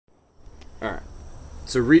All right.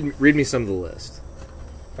 So read me some of the list.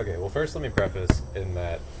 Okay, well, first let me preface in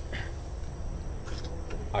that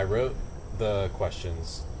I wrote the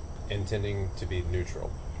questions intending to be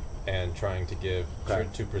neutral and trying to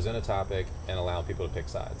to present a topic and allow people to pick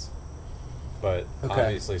sides. But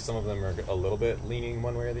obviously some of them are a little bit leaning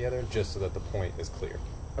one way or the other just so that the point is clear.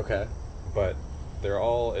 Okay. But they're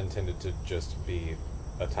all intended to just be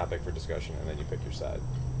a topic for discussion and then you pick your side.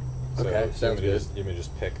 So Okay, sounds good. You may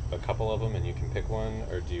just pick a couple of them and you can pick one,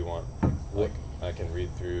 or do you want, like, I can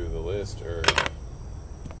read through the list, or...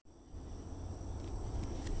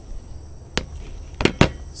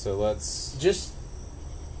 So let's... Just...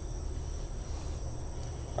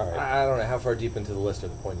 Alright. I don't know, how far deep into the list are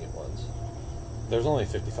the poignant ones? There's only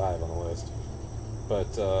 55 on the list.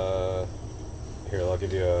 But, here, I'll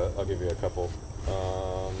give you a couple.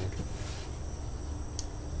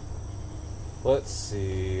 Let's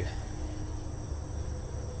see.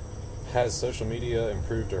 Has social media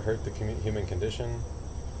improved or hurt the human condition?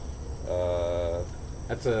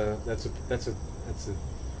 That's a.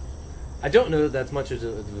 I don't know that that's much of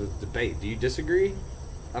a debate. Do you disagree?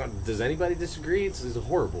 Does anybody disagree? It's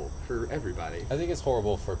horrible for everybody. I think it's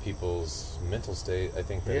horrible for people's mental state. I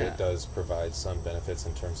think that Yeah. it does provide some benefits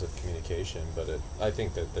in terms of communication, but I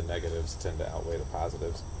think that the negatives tend to outweigh the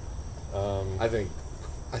positives. I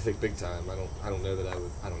think big time. I don't know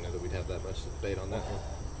that we'd have that much debate on that one.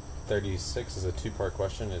 36 is a two-part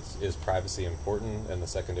question. Is privacy important? And the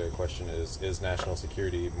secondary question is national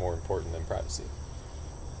security more important than privacy?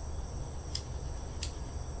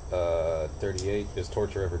 38, is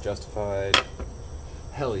torture ever justified?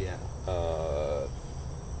 Hell yeah.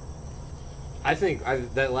 I think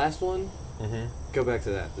that last one, go back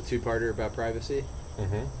to that, the two-parter about privacy.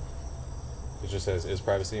 It just says, is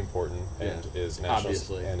privacy important, and is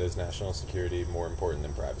national security more important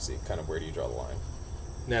than privacy? Kind of, where do you draw the line?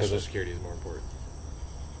 National security is more important.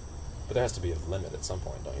 But there has to be a limit at some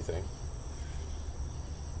point, don't you think?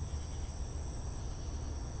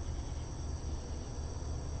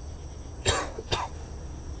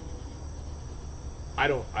 I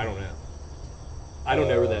don't know. I don't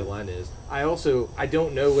know where that line is. I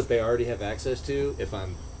don't know what they already have access to, if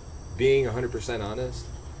I'm being 100% honest.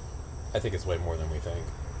 I think it's way more than we think.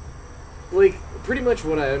 Like, pretty much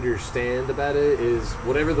what I understand about it is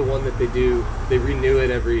whatever the one that they do, they renew it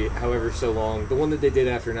every however so long. The one that they did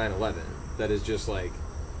after 9/11, that is just like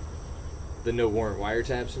the no warrant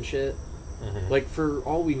wiretaps and shit. Like, for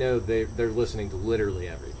all we know, they're listening to literally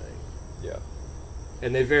everything. Yeah.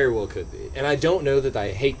 And they very well could be. And I don't know that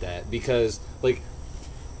I hate that, because, like,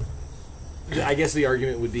 I guess the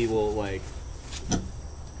argument would be, well, like,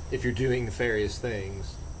 if you're doing nefarious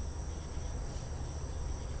things,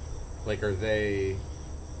 like, are they...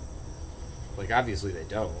 Like, obviously they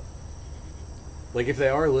don't. Like, if they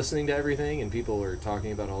are listening to everything and people are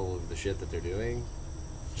talking about all of the shit that they're doing,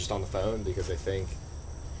 just on the phone because they think,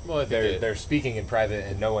 well, I think they're speaking in private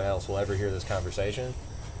and no one else will ever hear this conversation.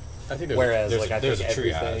 I think there's a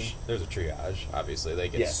triage. There's a triage. Obviously, they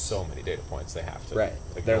get so many data points. They have to. Right.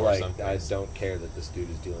 They're like, I things. don't care that this dude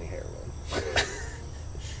is dealing heroin.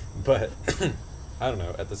 But I don't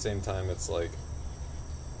know. At the same time, it's like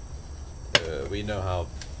we know how,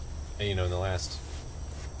 in the last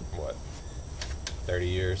 30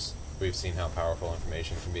 years, we've seen how powerful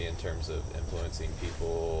information can be in terms of influencing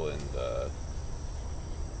people and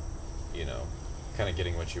kind of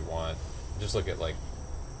getting what you want. Just look at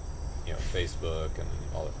Facebook and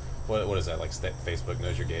all that. What is that, like Facebook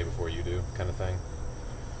knows you're gay before you do kind of thing?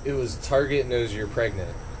 It was Target knows you're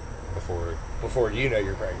pregnant Before you know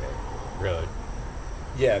you're pregnant. Really?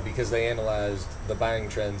 Yeah, because they analyzed the buying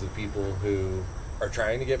trends of people who are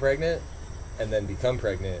trying to get pregnant and then become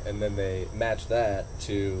pregnant, and then they match that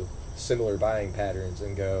to similar buying patterns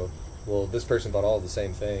and go, well, this person bought all the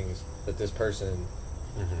same things that this person...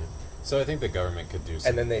 So I think the government could do something.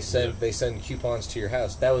 And then they send coupons to your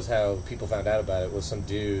house. That was how people found out about it, was some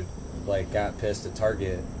dude got pissed at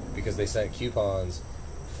Target because they sent coupons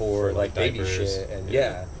for baby diapers. shit and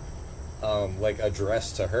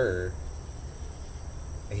addressed to her.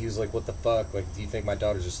 And he was like, what the fuck? Like, do you think my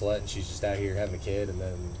daughter's a slut and she's just out here having a kid? And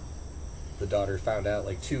then the daughter found out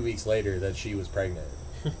 2 weeks later that she was pregnant.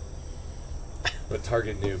 But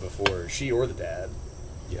Target knew before she or the dad.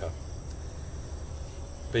 Yeah.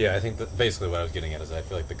 But yeah, I think that basically what I was getting at is I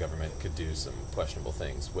feel like the government could do some questionable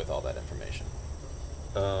things with all that information.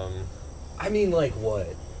 I mean, like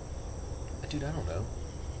what? Dude, I don't know.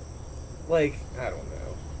 I don't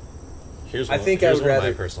know.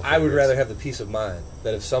 I would rather have the peace of mind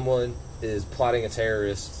that if someone is plotting a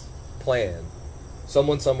terrorist plan,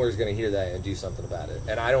 Someone somewhere is going to hear that and do something about it.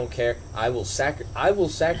 And I don't care. I will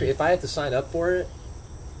if I have to sign up for it,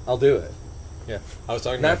 I'll do it. Yeah. I was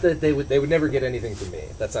talking Not that they would never get anything from me.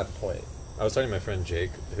 That's not the point. I was talking to my friend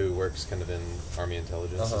Jake, who works kind of in Army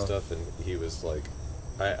intelligence and stuff, and he was like,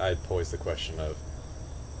 I posed the question of,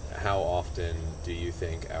 how often do you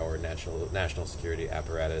think our national security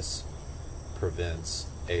apparatus prevents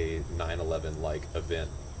a 9/11-like event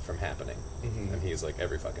from happening? Mm-hmm. And he's like,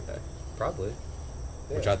 every fucking day. Probably.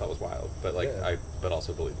 Yeah. Which I thought was wild, but but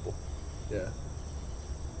also believable. Yeah.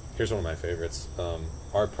 Here's one of my favorites.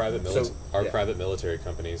 Our private military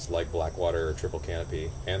companies like Blackwater or Triple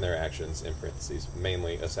Canopy and their actions, in parentheses,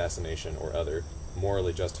 mainly assassination or other,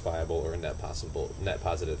 morally justifiable or net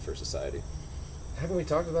positive for society. Haven't we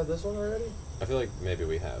talked about this one already? I feel like maybe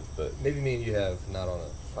we have, but maybe me and you have, not on a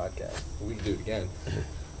podcast. But we can do it again.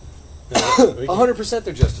 100%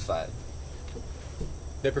 they're justified.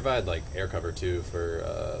 They provide like air cover too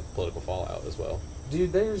for political fallout as well.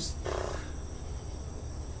 Dude,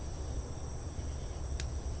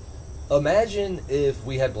 imagine if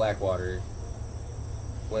we had Blackwater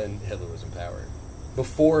when Hitler was in power.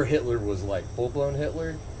 Before Hitler was like full-blown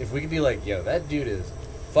Hitler. If we could be like, yo, that dude is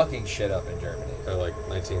fucking shit up in Germany. Or like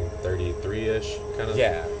 1933-ish kind of.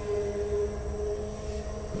 Yeah.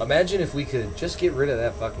 Imagine if we could just get rid of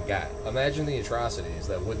that fucking guy. Imagine the atrocities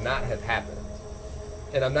that would not have happened.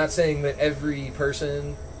 And I'm not saying that every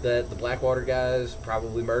person that the Blackwater guys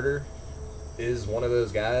probably murder is one of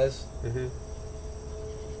those guys. Mm-hmm.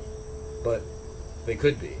 But they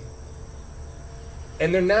could be.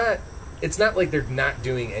 And they're not... It's not like they're not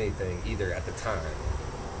doing anything either at the time.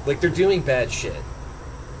 Like, they're doing bad shit.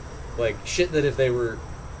 Like, shit that if they were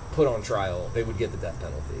put on trial, they would get the death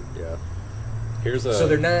penalty. Yeah. So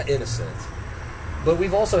they're not innocent. But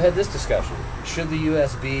we've also had this discussion. Should the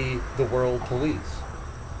U.S. be the world police?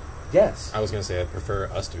 Yes. I was going to say I'd prefer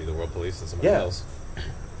us to be the world police than somebody else.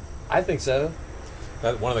 I think so.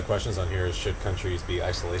 One of the questions on here is, should countries be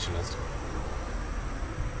isolationist?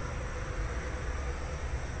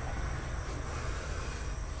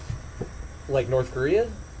 Like North Korea?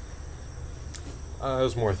 I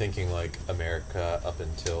was more thinking like America up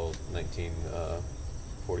until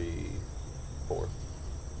 1944.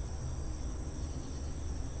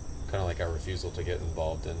 Kind of like our refusal to get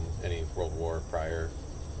involved in any World War prior.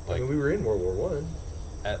 Like, I mean, we were in World War One.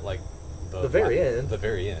 At like the very end. The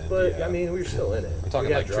very end. But yeah. I mean, we were still in it. I'm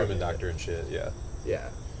talking like Truman Doctrine and shit. Yeah. Yeah.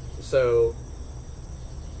 So,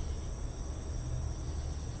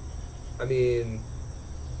 I mean,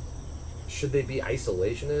 should they be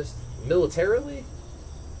isolationist militarily?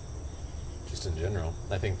 Just in general,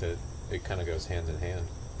 I think that it kind of goes hand in hand.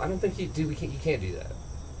 I don't think you can't do that.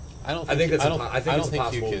 I don't. I think it's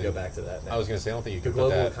impossible you can, to go back to that now. I was going to say, I don't think you can put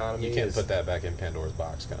that. Economy you can't put that back in Pandora's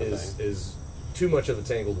box, kind of thing. Is too much of a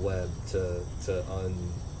tangled web to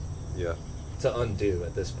undo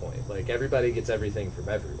at this point. Like, everybody gets everything from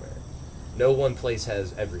everywhere. No one place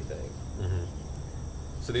has everything. Mm-hmm.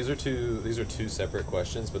 So these are two separate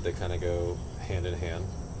questions, but they kind of go hand in hand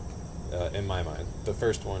in my mind. The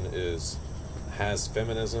first one is, has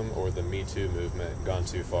feminism or the Me Too movement gone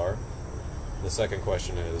too far? The second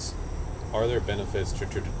question is, are there benefits to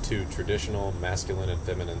traditional masculine and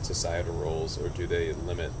feminine societal roles, or do they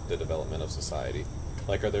limit the development of society?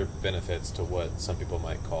 Like, are there benefits to what some people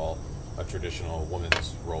might call a traditional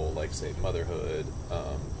woman's role, like, say, motherhood,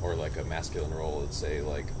 or like a masculine role, let's say,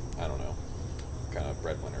 like, I don't know, kind of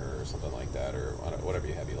breadwinner or something like that, or whatever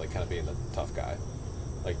you have, you like kind of being the tough guy.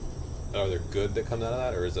 Like, are there good that comes out of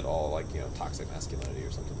that, or is it all like, you know, toxic masculinity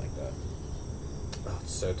or something like that? Oh,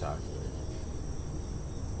 it's so toxic.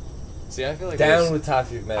 See, I feel like down with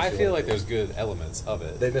toxic masculinity. I feel like there's good elements of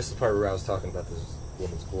it. They missed the part where I was talking about this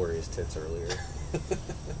woman's glorious tits earlier.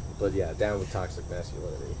 But yeah, down with toxic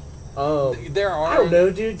masculinity. There are. I don't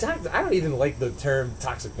know, dude. I don't even like the term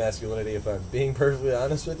toxic masculinity, if I'm being perfectly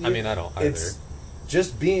honest with you. I mean, I don't either. It's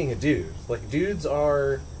just being a dude. Like, dudes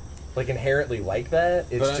are like inherently like that.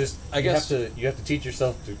 It's but just I guess you have to teach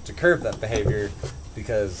yourself to curb that behavior,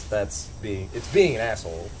 because being an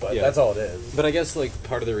asshole. But that's all it is. But I guess like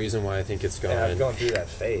part of the reason why I think it's gone. And I've gone through that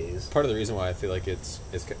phase. Part of the reason why I feel like it's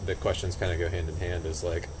the questions kind of go hand in hand is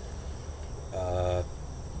like,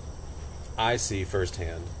 I see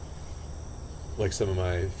firsthand. Like, some of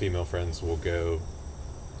my female friends will go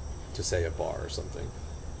to, say, a bar or something,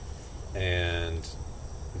 and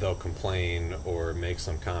they'll complain or make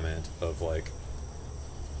some comment of like,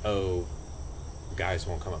 oh, guys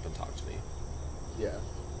won't come up and talk to me. Yeah.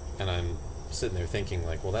 And I'm sitting there thinking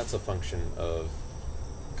like, well, that's a function of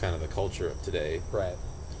kind of the culture of today. Right.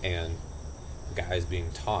 And guys being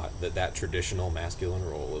taught that traditional masculine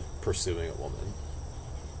role of pursuing a woman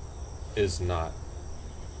is not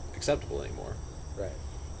acceptable anymore. Right.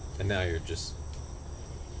 And now you're just,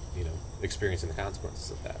 experiencing the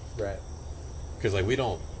consequences of that. Right. Because, like,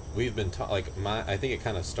 we've been taught, like, I think it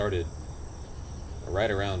kind of started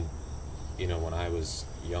right around, when I was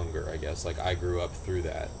younger, I guess. Like, I grew up through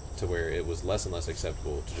that to where it was less and less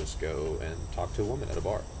acceptable to just go and talk to a woman at a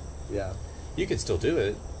bar. Yeah. You can still do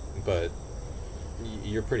it, but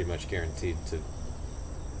you're pretty much guaranteed to,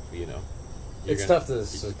 It's tough to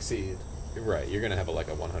succeed. Right. You're going to have a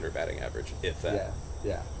 100 batting average, if that.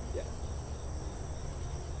 Yeah.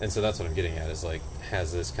 And so that's what I'm getting at, is, like,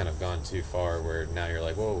 has this kind of gone too far where now you're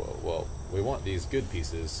like, well, we want these good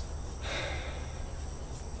pieces.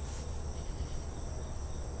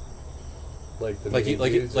 Like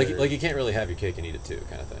you can't really have your cake and eat it too,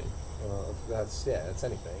 kind of thing. That's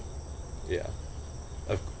anything. Yeah.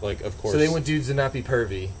 Of course. So they want dudes to not be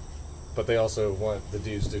pervy, but they also want the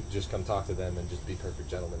dudes to just come talk to them and just be perfect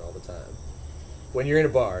gentlemen all the time. When you're in a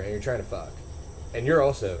bar and you're trying to fuck, and you're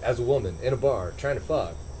also, as a woman, in a bar trying to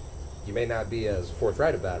fuck, you may not be as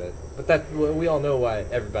forthright about it, but we all know why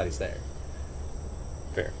everybody's there.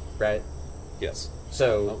 Fair. Right? Yes.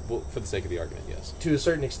 So, for the sake of the argument, yes. To a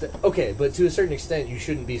certain extent, okay, but to a certain extent, you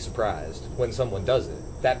shouldn't be surprised when someone does it.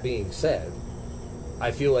 That being said,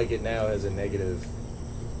 I feel like it now has a negative.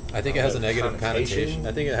 I think it has a negative connotation.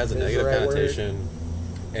 I think it has a negative connotation.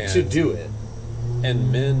 And to do it,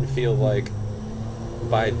 and men feel like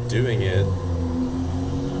by doing it,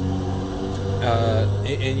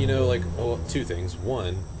 two things.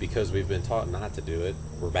 One, because we've been taught not to do it,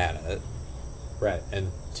 we're bad at it. Right.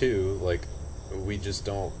 And two, like, we just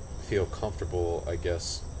don't feel comfortable, I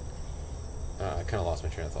guess. I kind of lost my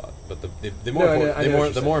train of thought. But the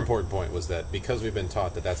more important point was that because we've been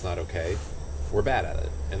taught that that's not okay, we're bad at it.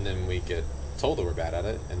 And then we get told that we're bad at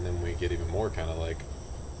it, and then we get even more kind of like,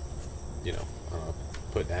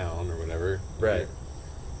 put down or whatever. Right.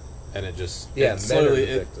 And it just slowly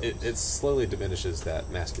it slowly diminishes that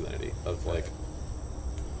masculinity of, like,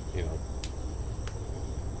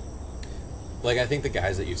 like, I think the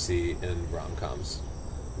guys that you see in rom-coms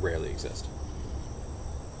rarely exist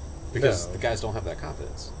because the guys don't have that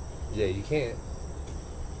confidence. Yeah, you can't.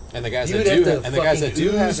 And the guys that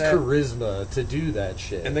do have that charisma to do that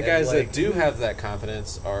shit. And the guys that do have that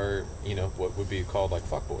confidence are, what would be called like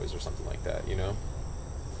fuckboys or something like that.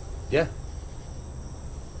 Yeah.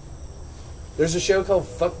 There's a show called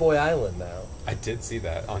Fuckboy Island now. I did see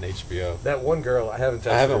that on HBO. That one girl, I haven't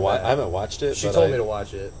watched it. She told me to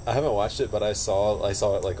watch it. I haven't watched it, but I saw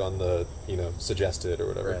it like on the suggested or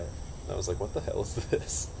whatever. Right. And I was like, what the hell is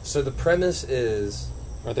this? So the premise is,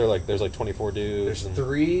 aren't there there's 24 dudes? There's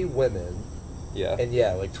 3 women. Yeah.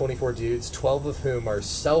 And 24 dudes, 12 of whom are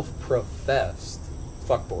self-professed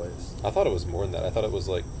fuckboys. I thought it was more than that. I thought it was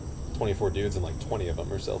like 24 dudes and like 20 of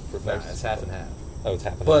them are self-professed. Nah, it's half and half. Oh, it's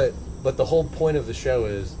half and half. But the whole point of the show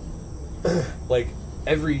is, like,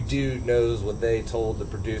 every dude knows what they told the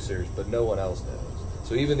producers, but no one else knows.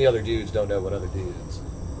 So even the other dudes don't know what other dudes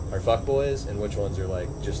are fuckboys and which ones are, like,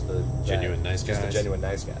 just the genuine nice guys. Just the genuine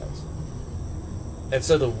nice guys. And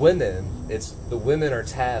so the women are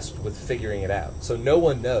tasked with figuring it out. So no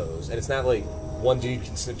one knows, and it's not like one dude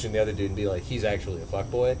can snitch on the other dude and be like, he's actually a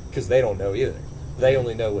fuckboy, because they don't know either. They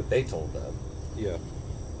only know what they told them. Yeah.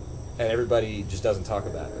 And everybody just doesn't talk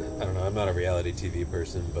about it. I don't know. I'm not a reality TV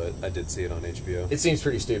person, but I did see it on HBO. It seems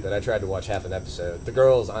pretty stupid. I tried to watch half an episode. The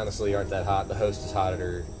girls, honestly, aren't that hot. The host is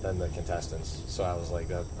hotter than the contestants. So I was like,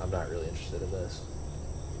 I'm not really interested in this.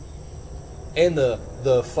 And the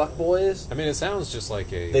fuckboys... I mean, it sounds just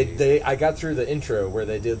like I got through the intro where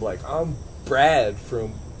they did, like, I'm Brad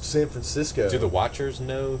from San Francisco. Do the watchers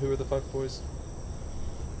know who are the fuckboys?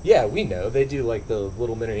 Yeah, we know. They do, like, the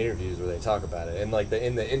little minute interviews where they talk about it. And, like,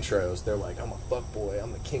 in the intros, they're like, I'm a fuckboy.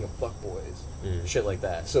 I'm the king of fuckboys. Shit like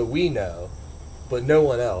that. So we know, but no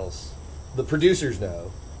one else. The producers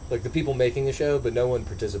know. Like, the people making the show, but no one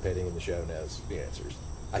participating in the show knows the answers.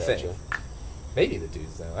 I think. Maybe the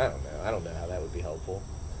dudes know. I don't know. I don't know how that would be helpful.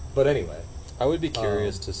 But anyway. I would be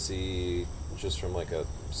curious to see, just from, like, a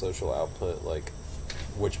social output, like,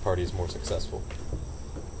 which party is more successful.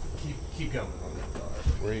 Keep going on that thought.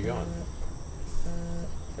 Where are you going?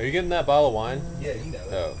 Are you getting that bottle of wine? Yeah, you know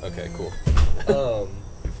it. Oh, okay, cool.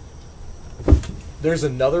 There's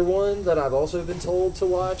another one that I've also been told to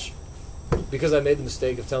watch because I made the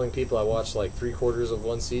mistake of telling people I watched like 3/4 of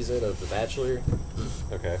one season of The Bachelor.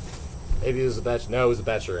 Okay. Maybe it was The Bachelor. No, it was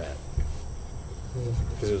The Bachelorette.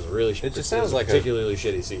 Because it was really. It just sounds like particularly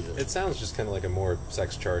shitty season. It sounds just kind of like a more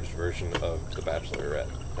sex-charged version of The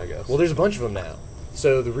Bachelorette, I guess. Well, there's a bunch of them now.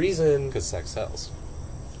 So the reason... Because sex sells.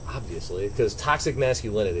 Obviously. Because toxic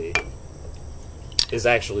masculinity is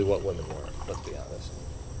actually what women want. Let's be honest.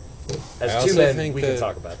 I As two also men, think we that- can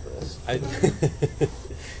talk about this.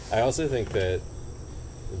 I also think that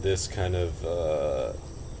this kind of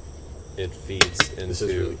it feeds into This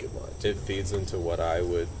is really good line. it feeds into what I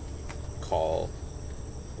would call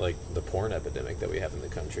like the porn epidemic that we have in the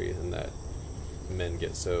country, and that men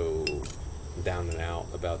get so down and out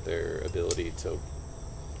about their ability to,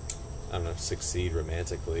 I don't know, succeed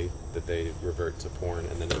romantically, that they revert to porn,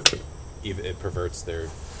 and then it perverts their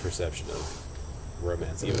perception of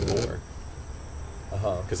romance even more.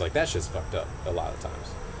 Because like that shit's fucked up a lot of times.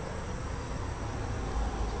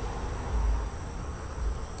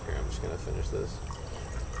 Here, I'm just gonna finish this.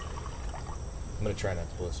 I'm gonna try not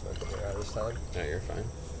to blow smoke in your eye this time. No, you're fine.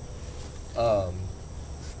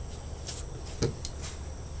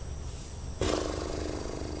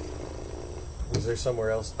 Was there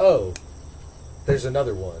somewhere else? Oh, there's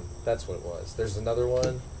another one. That's what it was. There's another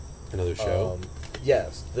one. Another show.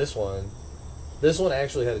 Yes, this one. This one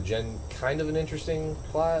actually had kind of an interesting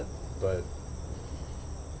plot, but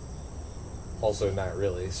also not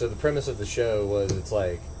really. So the premise of the show was it's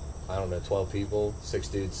like, I don't know, 12 people, 6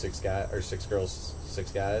 dudes, 6 guys, or 6 girls,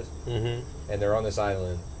 6 guys, Mm-hmm. and they're on this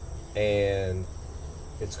island, and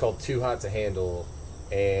it's called Too Hot to Handle,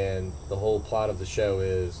 and the whole plot of the show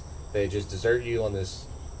is they just desert you on this,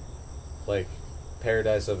 like,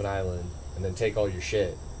 paradise of an island, and then take all your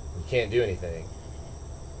shit. You can't do anything.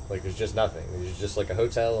 Like, there's just nothing. There's just, like, a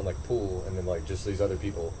hotel and, like, a pool, and then, like, just these other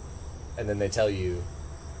people. And then they tell you,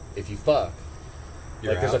 if you fuck,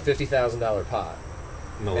 You're there's out. a $50,000 pot.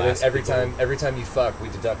 And the And then last every people- time you fuck, we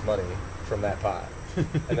deduct money from that pot.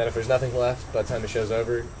 And then if there's nothing left by the time the show's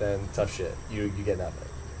over, then tough shit. You get nothing.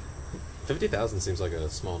 50,000 seems like a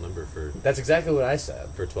small number for That's exactly what I said.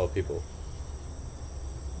 12 people.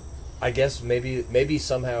 I guess maybe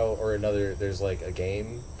somehow or another there's like a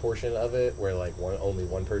game portion of it where like only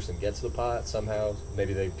one person gets the pot somehow.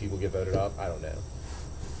 Maybe people get voted off. I don't know.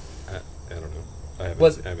 I don't know. I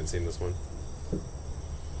haven't seen this one.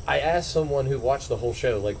 I asked someone who watched the whole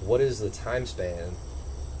show, like, what is the time span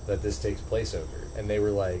that this takes place over? And they were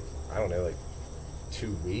like, I don't know, like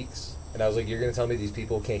 2 weeks. And I was like, you're gonna tell me these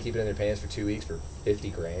people can't keep it in their pants for 2 weeks for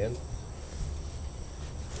 $50,000?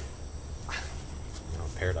 No,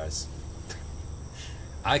 paradise.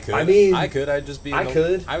 I could. I mean, I'd just be.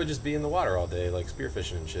 I would just be in the water all day, like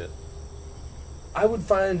spearfishing and shit. I would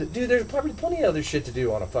find, dude, there's probably plenty of other shit to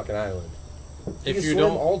do on a fucking island. If can you swim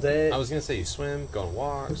don't all day. I was gonna say you swim, go on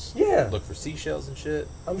walks. Yeah. Look for seashells and shit.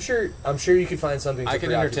 I'm sure you could find something to I could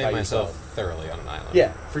preoccupy entertain myself yourself. thoroughly on an island.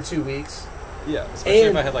 Yeah, for 2 weeks. Yeah. Especially And-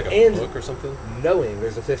 if I had like a and- book or something. Knowing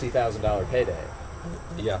there's a $50,000 payday.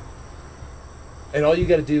 Yeah. And all you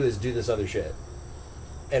got to do is do this other shit.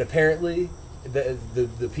 And apparently,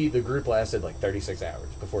 the group lasted like 36 hours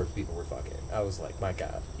before people were fucking. I was like, my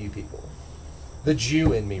God, you people. The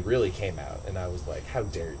Jew in me really came out, and I was like, how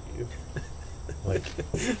dare you? Like,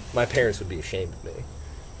 my parents would be ashamed of me.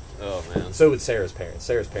 Oh man. So would Sarah's parents.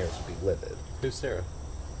 Sarah's parents would be livid. Who's Sarah?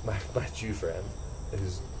 My Jew friend,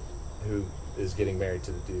 who is getting married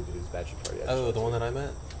to the dude whose bachelor party. I just Oh, went the to. one that I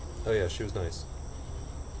met. Oh yeah, she was nice.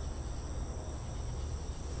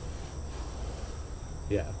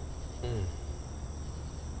 Yeah.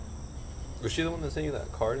 Was she the one that sent you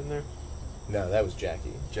that card in there? No, that was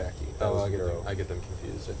Jackie. Jackie. That was I the get girl. them. I get them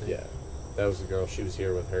confused. I think. Yeah, that was the girl. She was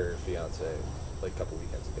here with her fiance like a couple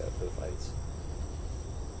weekends ago for the fights.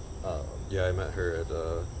 Yeah, I met her at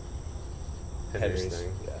Henry's Henry's,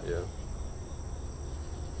 thing. yeah. Yeah.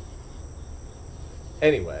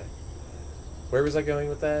 Anyway, where was I going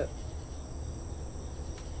with that?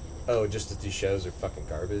 Oh, just that these shows are fucking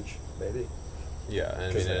garbage, maybe. Yeah, and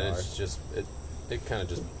I 'Cause mean, they it's just it kind of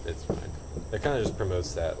just it's fine. It kind of just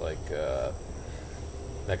promotes that like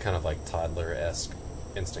that kind of like toddler-esque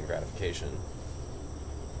instant gratification,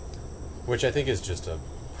 which I think is just a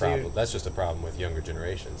problem. Dude. That's just a problem with younger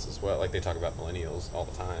generations as well. Like they talk about millennials all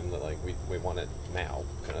the time that like we want it now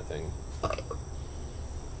kind of thing.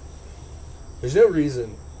 There's no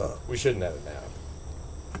reason we shouldn't have it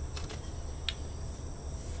now.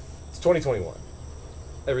 It's 2021.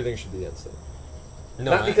 Everything should be instant.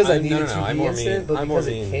 No, Not because I need no, it to I'm be more instant, mean. but I'm more because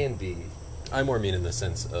it mean. can be. I more mean in the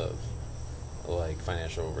sense of like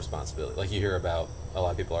financial responsibility. Like you hear about a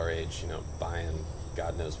lot of people our age, you know, buying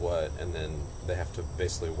God knows what, and then they have to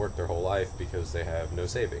basically work their whole life because they have no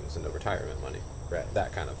savings and no retirement money. Right.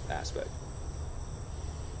 That kind of aspect.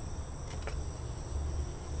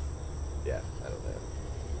 Yeah, I don't know.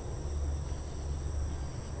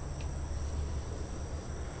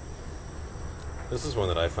 This is one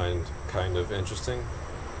that I find kind of interesting.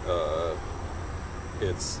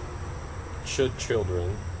 It's should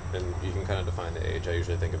children and you can kind of define the age. I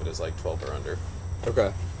usually think of it as like 12 or under.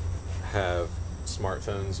 Okay. Have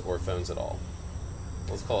smartphones or phones at all.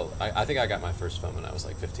 Let's call it. I think I got my first phone when I was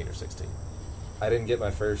like 15 or 16. I didn't get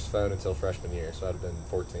my first phone until freshman year, so I'd have been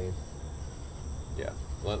 14. Yeah,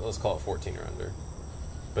 let's call it 14 or under.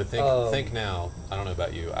 But think now. I don't know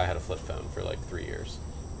about you. I had a flip phone for like 3 years.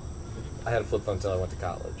 I had a flip phone until I went to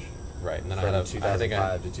college. Right, and then From I had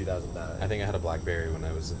 2005 to 2009. I think I had a BlackBerry when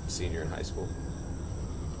I was a senior in high school.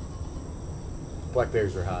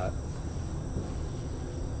 Blackberries were hot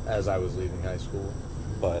as I was leaving high school.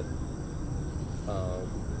 But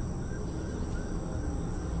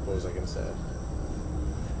what was I going to say?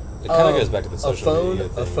 it kind of goes back to the social media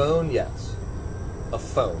thing. A phone, yes. A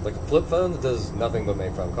phone. Like a flip phone that does nothing but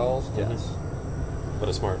make phone calls, yes. But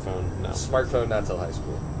a smartphone, no. Smartphone, not till high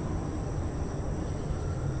school.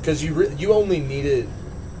 Because you only need it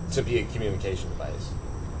to be a communication device.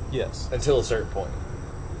 Yes. Until a certain point.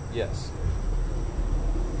 Yes.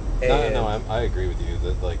 And I agree with you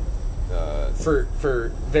that like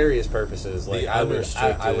for various purposes, like I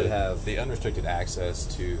would have the unrestricted access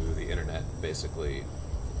to the internet basically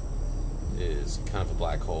is kind of a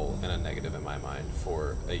black hole and a negative in my mind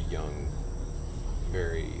for a young,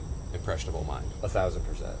 very impressionable mind.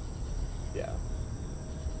 1,000%. Yeah.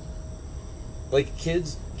 Like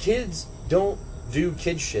kids don't do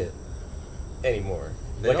kid shit anymore.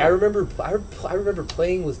 I remember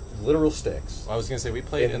playing with literal sticks. I was gonna say we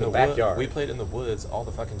played in the backyard. We played in the woods all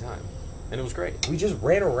the fucking time, and it was great. We just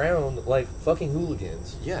ran around like fucking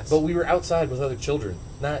hooligans. Yes, but we were outside with other children,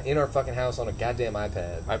 not in our fucking house on a goddamn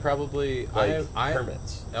iPad.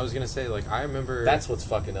 Permits. I was gonna say like I remember. That's what's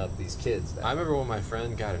fucking up these kids. I remember when my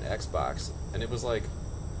friend got an Xbox, and it was like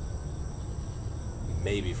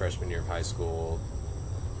maybe freshman year of high school.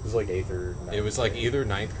 It was like 8th or 9th grade. It was like either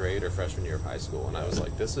 9th grade or freshman year of high school, and I was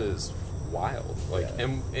like, this is wild. Like,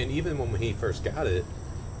 and even when he first got it,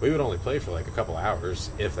 we would only play for like a couple hours,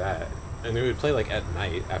 if that. And we would play like at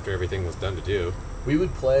night after everything was done to do. We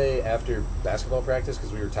would play after basketball practice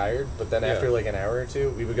because we were tired, but then after like an hour or two,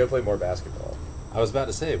 we would go play more basketball. I was about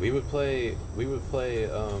to say we would play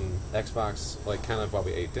Xbox like kind of while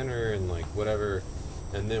we ate dinner and like whatever.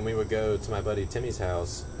 And then we would go to my buddy Timmy's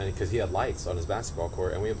house, and because he had lights on his basketball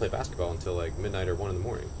court, and we would play basketball until like midnight or 1 in the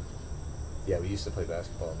morning. Yeah, we used to play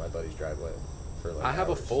basketball in my buddy's driveway for like. I have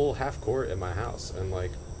a full half court at my house, and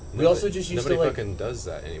like we also just used to nobody fucking does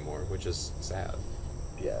that anymore, which is sad.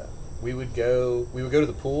 Yeah, we would go to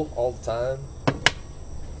the pool all the time,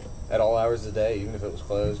 at all hours of the day, even if it was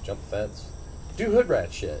closed. Jump the fence, do hood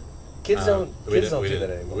rat shit. Kids don't do that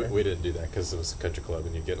anymore. We didn't do that because it was a country club,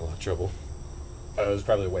 and you'd get in a lot of trouble. Oh, it was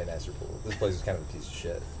probably a way nicer pool. This place is kind of a piece of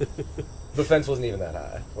shit. The fence wasn't even that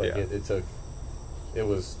high. Like it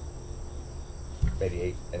was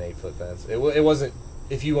maybe an 8-foot fence. It wasn't.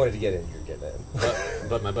 If you wanted to get in, you were getting in.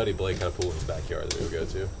 But my buddy Blake had a pool in his backyard that we would go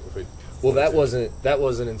to. That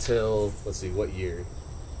wasn't until, let's see, what year?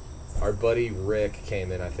 Our buddy Rick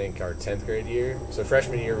came in, I think, our 10th grade year. So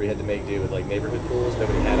freshman year, we had to make do with like neighborhood pools.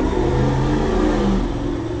 Nobody had a pool.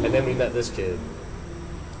 And then we met this kid,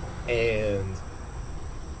 and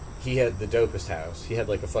he had the dopest house. He had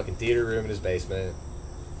like a fucking theater room in his basement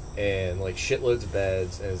and like shitloads of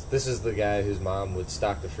beds. And this is the guy whose mom would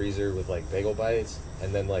stock the freezer with like bagel bites,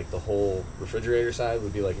 and then like the whole refrigerator side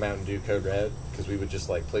would be like Mountain Dew Code Red, because we would just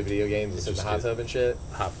like play video games and sit in the hot tub and shit.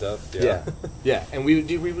 Hopped up, yeah. And we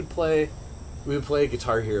would play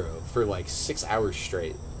Guitar Hero for like 6 hours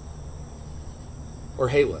straight, or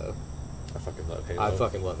Halo. I fucking love Halo. I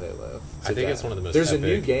fucking love Halo. I think it's one of the most There's a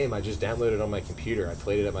new game I just downloaded on my computer. I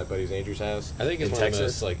played it at my buddy's Andrew's house. I think it's in one Texas. of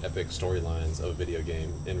the most like epic storylines of a video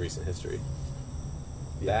game in recent history.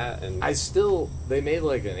 Yeah. That and they made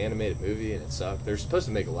like an animated movie and it sucked. They're supposed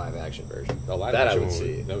to make a live action version. A live action I would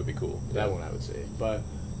see. That would be cool. That one I would see. But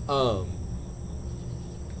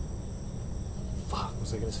fuck,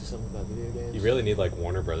 was I gonna say something about video games? You really need like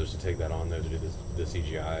Warner Brothers to take that on though, to do the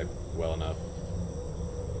CGI well enough.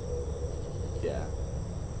 Yeah.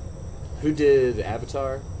 Who did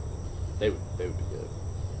Avatar? They would be good.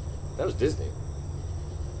 That was Disney.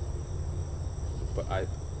 But I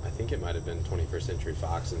think it might have been 21st Century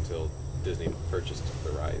Fox until Disney purchased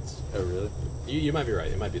the rights. Oh, really? You might be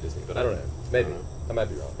right. It might be Disney, but I don't know. Maybe. I might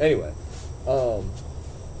be wrong. Anyway.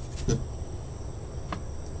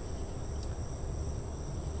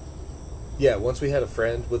 Yeah, once we had a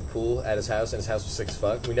friend with a pool at his house, and his house was sick as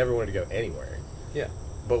fuck, we never wanted to go anywhere. Yeah.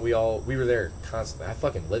 But we were there constantly. I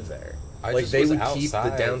fucking lived there. They would keep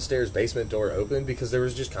the downstairs basement door open because there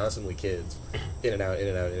was just constantly kids in and out.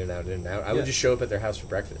 I would just show up at their house for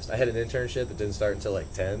breakfast. I had an internship that didn't start until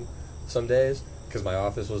like 10 some days because my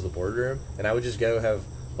office was the boardroom, and I would just go have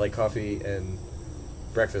like coffee and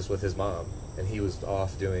breakfast with his mom, and he was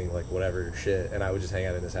off doing like whatever shit, and I would just hang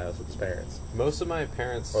out in his house with his parents. Most of my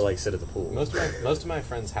parents, or like sit at the pool. Most of my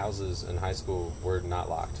friends' houses in high school were not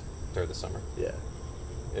locked during the summer. Yeah,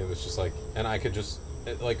 it was just like, and I could just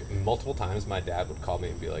like multiple times my dad would call me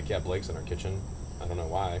and be like, "Yeah, Blake's in our kitchen. I don't know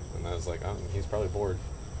why," and I was like, "Oh, he's probably bored,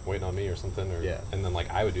 waiting on me or something." Or, yeah, and then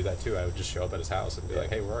like I would do that too. I would just show up at his house and be like,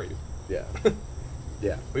 "Hey, where are you?" Yeah.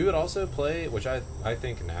 Yeah. We would also play, which I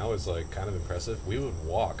think now is like kind of impressive. We would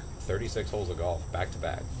walk 36 holes of golf back to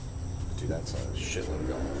back. Dude, that's a shitload of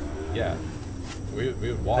golf. Yeah. We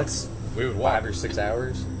would walk. We would walk 5 or 6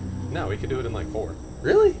 hours. No, we could do it in like 4.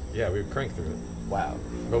 Really? Yeah, we would crank through it. Wow.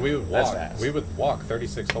 But we would walk. That's fast. We would walk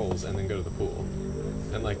 36 holes and then go to the pool,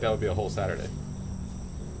 and like that would be a whole Saturday.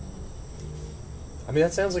 I mean,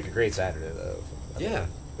 that sounds like a great Saturday though. Yeah.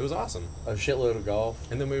 It was awesome. A shitload of golf.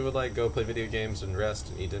 And then we would like go play video games and rest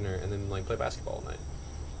and eat dinner and then like play basketball all night.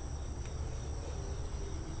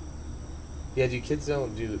 Yeah, dude, kids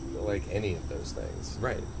don't do like any of those things.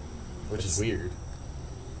 Right. Which is weird.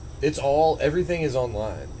 Everything is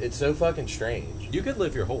online. It's so fucking strange. You could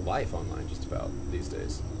live your whole life online just about these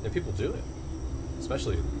days. And people do it.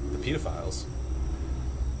 Especially the pedophiles.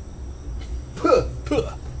 Puh,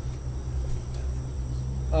 puh.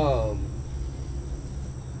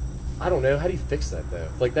 I don't know. How do you fix that though?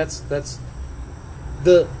 Like that's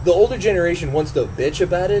the older generation wants to bitch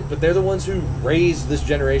about it, but they're the ones who raised this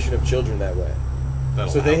generation of children that way.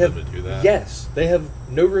 So they have to do that. Yes, they have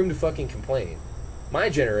no room to fucking complain. My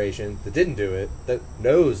generation that didn't do it, that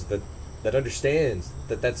knows that understands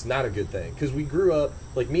that that's not a good thing, because we grew up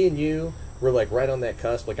like me and you were like right on that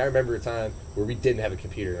cusp. Like I remember a time where we didn't have a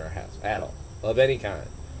computer in our house at all of any kind,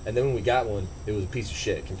 and then when we got one, it was a piece of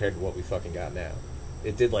shit compared to what we fucking got now.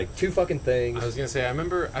 It did like 2 fucking things. I was gonna say, I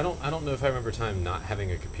remember. I don't know if I remember a time not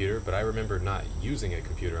having a computer, but I remember not using a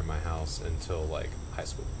computer in my house until like high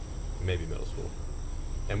school, maybe middle school,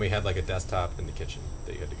 and we had like a desktop in the kitchen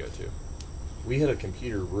that you had to go to. We had a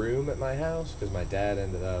computer room at my house because my dad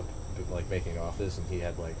ended up like making an office, and he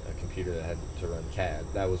had like a computer that had to run CAD.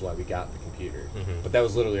 That was why we got the computer. Mm-hmm. But that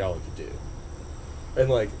was literally all it could do. And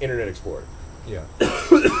like Internet Explorer. Yeah.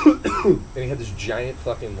 And he had this giant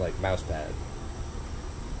fucking like mouse pad.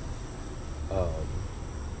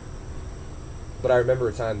 But I remember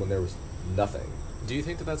a time when there was nothing. Do you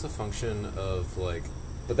think that that's a function of like?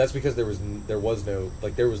 But that's because there was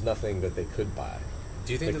nothing that they could buy.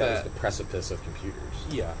 Do you think like that was the precipice of computers?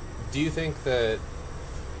 Yeah. Do you think that?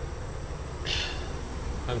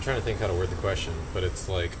 I'm trying to think how to word the question, but it's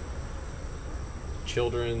like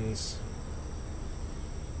children's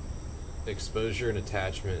exposure and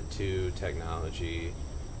attachment to technology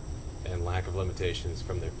and lack of limitations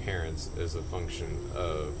from their parents is a function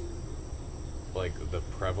of like the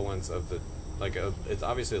prevalence of the it's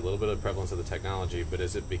obviously a little bit of prevalence of the technology, but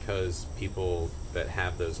is it because people that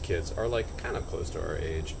have those kids are like kind of close to our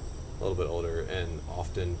age, a little bit older, and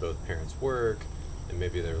often both parents work and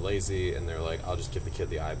maybe they're lazy and they're like, I'll just give the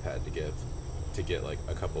kid the iPad to get like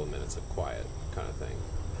a couple of minutes of quiet kind of thing?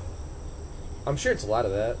 I'm sure it's a lot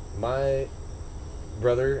of that. My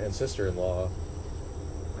brother and sister-in-law,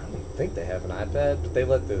 I don't think they have an iPad, but they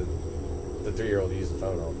let the 3-year-old use the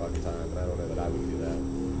phone all the fucking time, and I don't know that I would do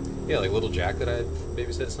that. Yeah, like little Jack that I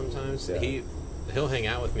babysit sometimes. Yeah. He'll hang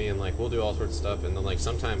out with me and like we'll do all sorts of stuff, and then like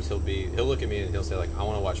sometimes he'll look at me and he'll say like, I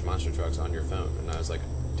want to watch Monster Trucks on your phone, and I was like,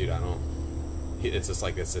 dude, I don't. It's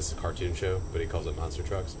just a cartoon show, but he calls it Monster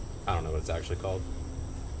Trucks. I don't know what it's actually called.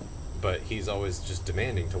 But he's always just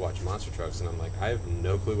demanding to watch Monster Trucks, and I'm like, I have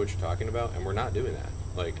no clue what you're talking about, and we're not doing that.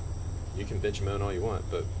 Like, you can bitch and moan all you want,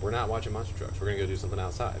 but we're not watching Monster Trucks. We're gonna go do something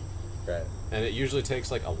outside. Right. And it usually takes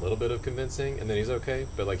like a little bit of convincing, and then he's okay.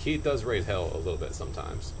 But like he does raise hell a little bit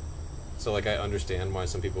sometimes. So like I understand why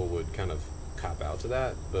some people would kind of cop out to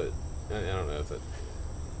that, but I don't know if it.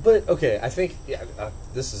 But okay, I think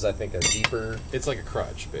this is a deeper. It's like a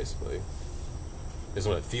crutch, basically. Is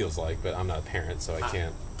what it feels like, but I'm not a parent, so I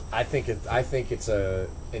can't. I think it's an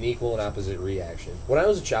equal and opposite reaction. When I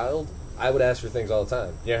was a child, I would ask for things all the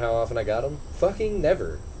time. You know how often I got them? Fucking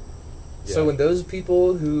never. Yeah. So when those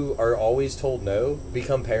people who are always told no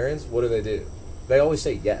become parents, what do? They always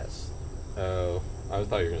say yes. Oh, I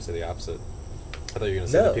thought you were going to say the opposite. I thought you were going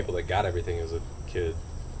to say the people that got everything as a kid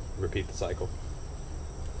repeat the cycle.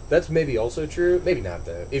 That's maybe also true. Maybe not,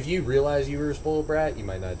 though. If you realize you were a spoiled brat, you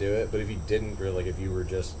might not do it. But if you didn't, like if you were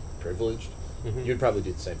just privileged, you'd probably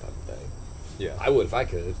do the same fucking thing. Yeah. I would if I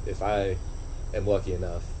could. If I am lucky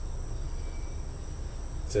enough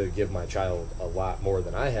to give my child a lot more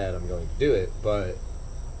than I had, I'm going to do it. But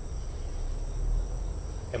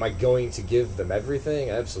am I going to give them everything?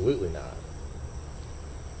 Absolutely not.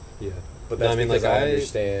 Yeah. But that's because I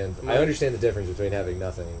understand the difference between having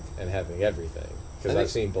nothing and having everything. Because I've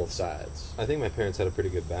seen both sides. I think my parents had a pretty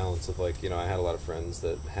good balance of, like, I had a lot of friends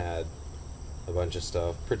that had a bunch of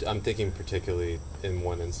stuff. I'm thinking particularly in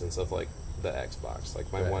one instance of, like, the Xbox.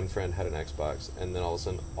 Like, my one friend had an Xbox, and then all of a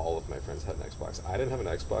sudden all of my friends had an Xbox. I didn't have an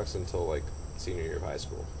Xbox until, like, senior year of high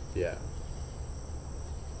school. Yeah.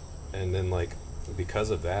 And then, like,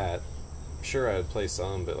 because of that, sure, I would play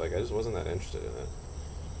some, but, like, I just wasn't that interested in it.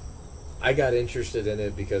 I got interested in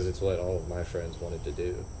it because it's what all of my friends wanted to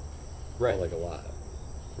do. Right. Like, a lot.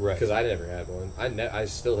 Right. Because I never had one. I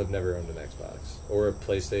still have never owned an Xbox. Or a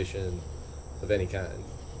PlayStation of any kind.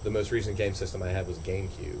 The most recent game system I had was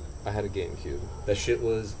GameCube. I had a GameCube. That shit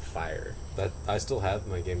was fire. I still have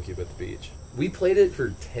my GameCube at the beach. We played it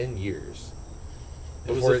for 10 years.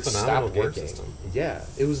 It was a phenomenal game system. Yeah,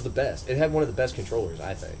 it was the best. It had one of the best controllers,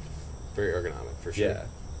 I think. Very ergonomic, for sure. Yeah.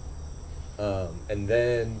 And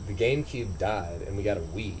then the GameCube died, and we got a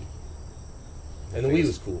Wii. And the Wii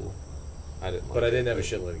was cool. I didn't like But I didn't it, have a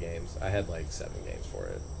shitload of games. I had like 7 games for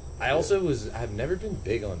it. I've never been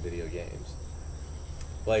big on video games.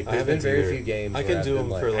 Like, there's been very few games I can do them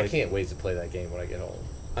for, like, I can't wait to play that game when I get home.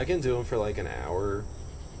 I can do them for like an hour,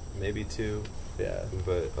 maybe 2. Yeah.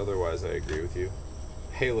 But otherwise, I agree with you.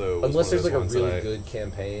 Halo was Unless there's like a ones really good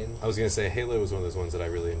campaign. I was going to say Halo was one of those ones that I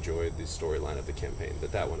really enjoyed the storyline of the campaign.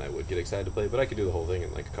 That one I would get excited to play, but I could do the whole thing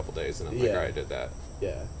in like a couple days, and I'm like, all right, I did that.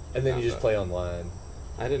 Yeah. And then you just play online.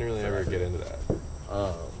 I didn't really ever get into that.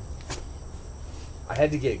 I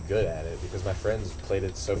had to get good at it because my friends played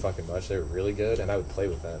it so fucking much. They were really good, and I would play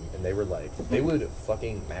with them, and they were like, they would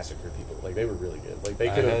fucking massacre people. Like, they were really good. Like, they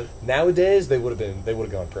could have nowadays they would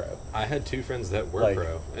have gone pro. I had 2 friends that were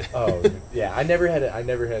pro. Oh yeah, I never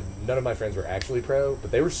had none of my friends were actually pro, but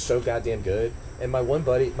they were so goddamn good. And my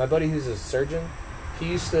buddy who's a surgeon,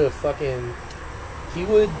 he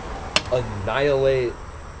would annihilate.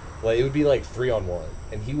 Like, it would be like 3-on-1,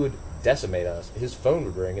 and he would decimate us. His phone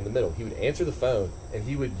would ring in the middle. He would answer the phone, and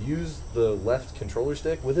he would use the left controller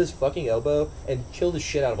stick with his fucking elbow and kill the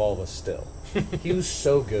shit out of all of us still. He was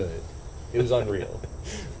so good. It was unreal.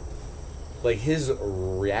 Like, his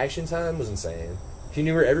reaction time was insane. He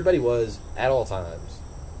knew where everybody was at all times.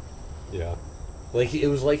 Yeah. Like, it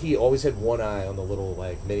was like he always had one eye on the little,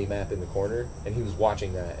 like, mini-map in the corner, and he was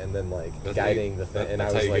watching that and then, like, guiding the thing. And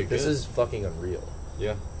I was like, this is fucking unreal.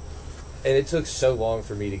 Yeah. And it took so long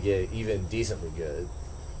for me to get even decently good.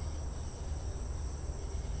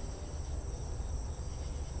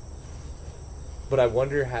 But I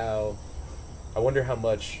wonder how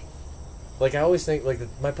much. Like, I always think, like,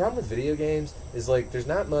 my problem with video games is, like, there's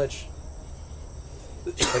not much.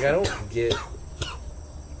 Like, I don't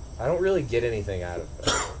really get anything out of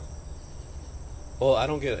it. Well, I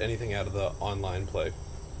don't get anything out of the online play.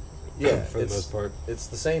 Yeah, for the most part, it's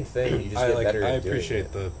the same thing. You just get better. I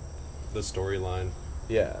appreciate the storyline.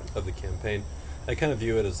 Yeah. Of the campaign. I kind of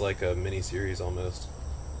view it as like a mini series almost.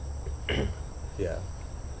 Yeah.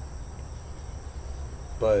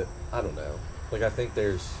 But I don't know. Like, I think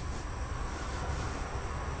there's.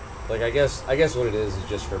 Like, I guess what it is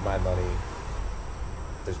just for my money.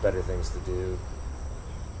 There's better things to do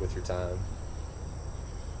with your time.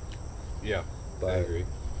 Yeah, but, I agree.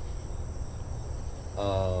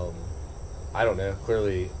 I don't know.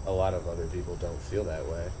 Clearly, a lot of other people don't feel that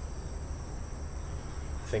way.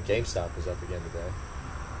 I think GameStop was up again today.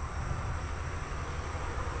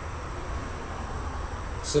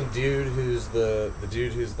 Some dude who's the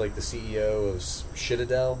dude who's like the CEO of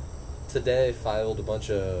Citadel today filed a bunch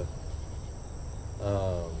of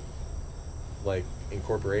like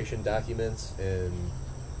incorporation documents in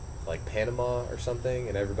like Panama or something,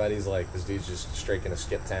 and everybody's like, this dude's just straight gonna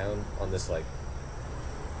skip town on this like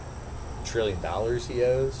 $1 trillion he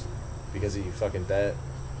owes because he fucking bet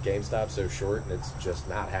GameStop so short and it's just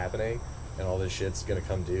not happening, and all this shit's gonna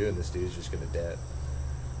come due, and this dude's just gonna debt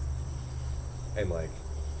and like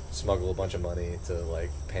smuggle a bunch of money to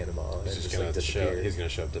like Panama and just gonna like disappear. He's gonna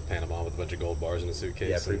show up to Panama with a bunch of gold bars in a suitcase.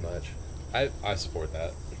 Yeah, pretty much. I support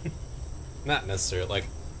that. Not necessarily like.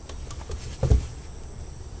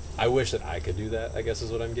 I wish that I could do that, I guess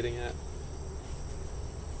is what I'm getting at.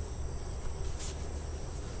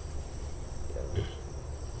 Yeah.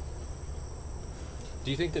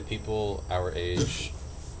 Do you think that people our age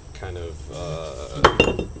kind of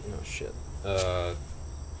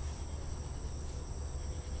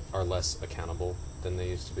are less accountable than they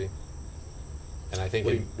used to be? And I think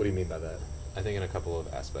what do you mean by that? I think in a couple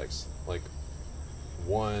of aspects. Like,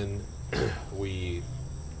 one, we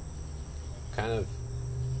kind of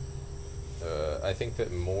I think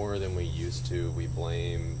that more than we used to, we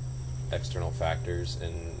blame external factors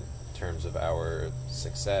in terms of our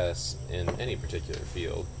success in any particular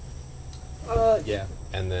field. Yeah.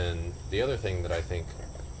 And then the other thing that I think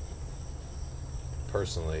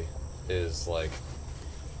personally is like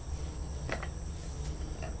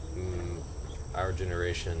our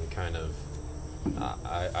generation kind of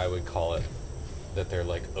I would call it that they're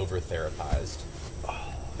like over therapized.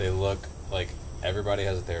 They look like everybody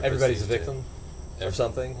has a therapist. Everybody's a victim of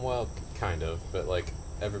something? Well, kind of, but like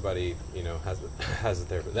everybody, has a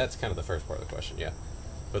therapist. That's kind of the first part of the question, yeah.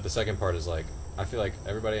 But the second part is like I feel like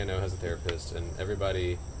everybody I know has a therapist, and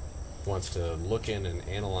everybody wants to look in and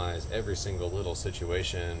analyze every single little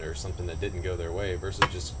situation or something that didn't go their way versus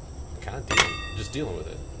just kind of dealing with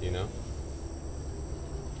it,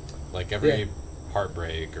 Like every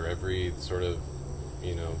heartbreak or every sort of,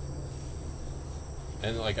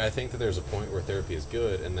 and like I think that there's a point where therapy is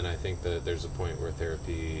good, and then I think that there's a point where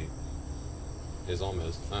therapy is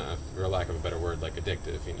almost, for lack of a better word, like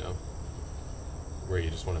addictive, where you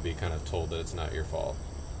just want to be kind of told that it's not your fault,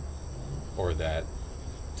 or that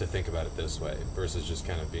to think about it this way, versus just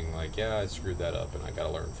kind of being like, yeah, I screwed that up and I got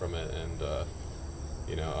to learn from it, and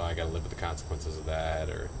I got to live with the consequences of that,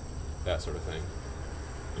 or that sort of thing.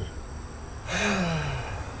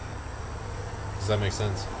 Does that make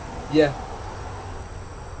sense? Yeah.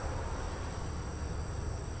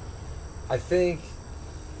 I think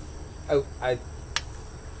do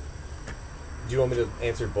you want me to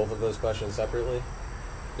answer both of those questions separately?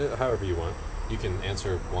 However you want. You can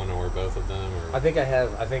answer one or both of them. Or I think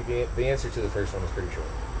the answer to the first one is pretty short.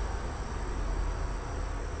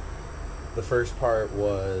 The first part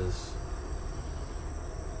was,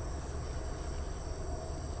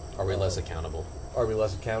 are we less accountable? Are we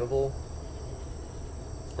less accountable?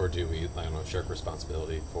 Or do we, shirk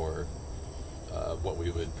responsibility for what we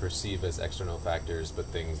would perceive as external factors, but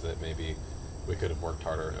things that maybe we could have worked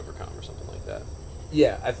harder and overcome or something like that?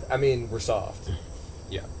 Yeah, I mean, we're soft.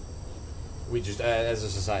 Yeah. We just, as a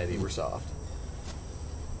society, we're soft.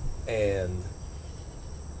 And,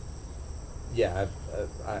 yeah,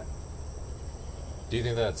 do you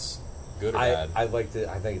think that's good or bad? I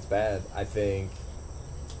think it's bad. I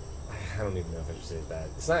don't even know if I should say it's bad.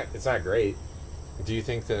 It's not great. Do you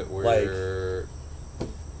think that we're...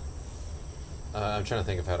 I'm trying to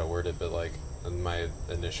think of how to word it, but like my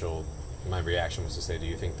reaction was to say, do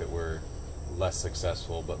you think that we're less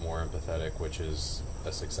successful but more empathetic, which is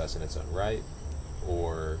a success in its own right,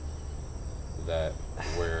 or that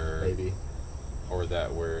we're maybe, or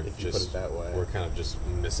that we're if you just put it that way, we're kind of just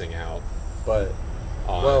missing out, but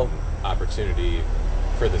on opportunity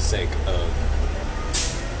for the sake of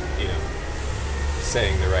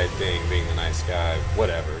saying the right thing, being the nice guy,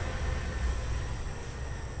 whatever.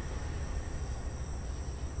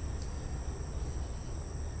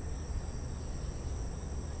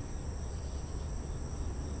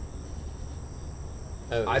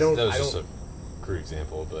 That was just a crude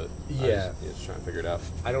example, but yeah, I was just trying to figure it out.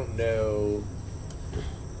 I don't know.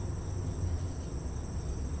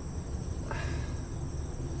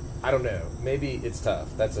 I don't know. Maybe it's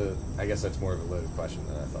tough. I guess that's more of a loaded question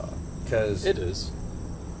than I thought. Because it is.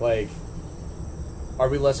 Like, are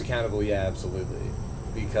we less accountable? Yeah, absolutely.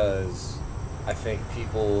 Because I think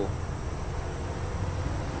people...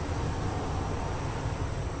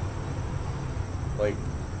 like...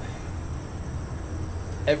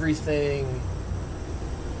 everything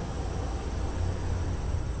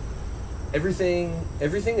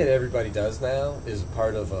that everybody does now is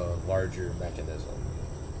part of a larger mechanism.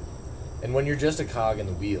 And when you're just a cog in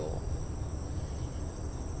the wheel,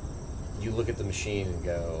 you look at the machine and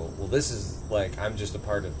go, well, this is like, I'm just a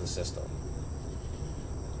part of the system.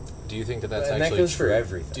 Do you think that that's and actually that goes true? For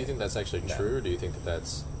everything. Do you think that's actually true, or do you think that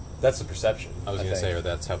that's the perception? I was going to say, or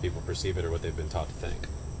that's how people perceive it, or what they've been taught to think.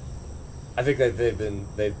 I think that they've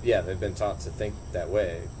been taught to think that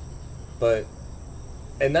way, but,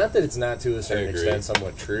 and not that it's not to a certain extent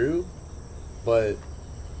somewhat true, but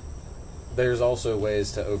there's also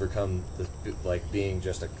ways to overcome being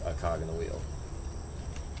just a cog in the wheel.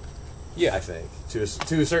 Yeah, I think to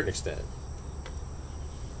a certain extent.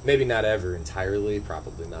 Maybe not ever entirely,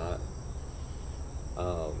 probably not.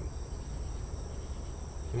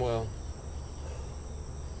 Well,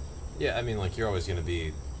 yeah, I mean, like, you're always going to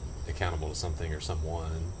be accountable to something or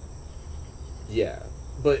someone. Yeah,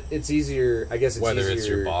 but it's easier, I guess it's whether easier... it's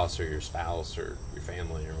your boss or your spouse or your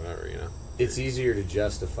family or whatever, It's easier to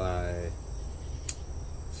justify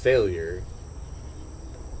failure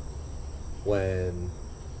when...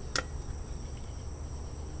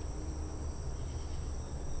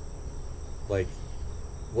 like,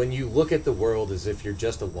 when you look at the world as if you're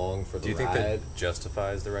just along for the ride... Do you think that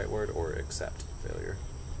justify is the right word, or accept failure?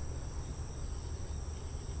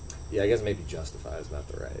 Yeah, I guess maybe justify is not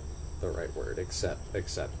the right word. Accept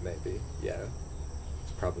maybe. Yeah,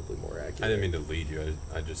 it's probably more accurate. I didn't mean to lead you.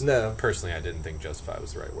 I just personally I didn't think justify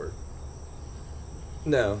was the right word.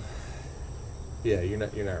 No. Yeah, you're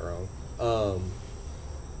not wrong.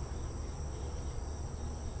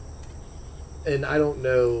 And I don't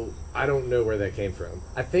know where that came from.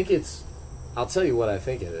 I think I'll tell you what I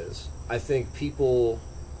think it is. I think people.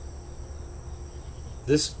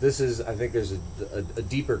 This is. I think there's a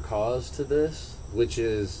deeper cause to this, which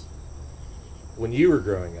is when you were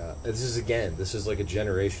growing up. This is like a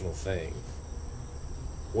generational thing.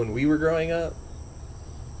 When we were growing up,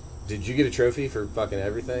 did you get a trophy for fucking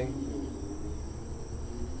everything?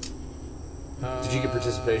 Did you get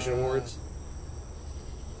participation awards?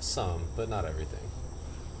 Some, but not everything.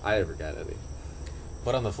 I never got any.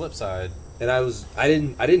 But on the flip side, and I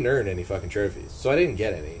didn't earn any fucking trophies, so I didn't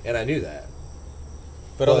get any, and I knew that.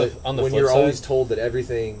 But on the when flip you're side, always told that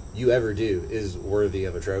everything you ever do is worthy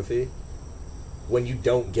of a trophy, when you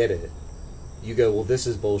don't get it, you go, "Well, this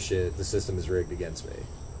is bullshit. The system is rigged against me."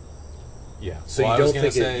 Yeah. So well,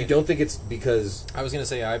 you don't think it's because I was gonna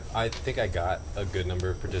say I think I got a good number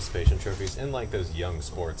of participation trophies in like those young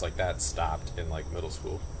sports like that stopped in like middle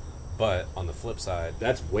school, but on the flip side,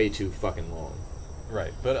 that's way too fucking long.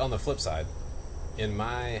 Right, but on the flip side, in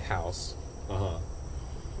my house,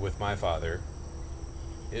 with my father,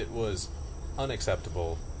 it was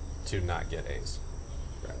unacceptable to not get A's,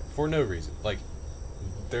 right, for no reason. Like,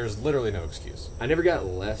 there's literally no excuse. I never got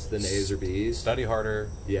less than A's or B's. Study harder,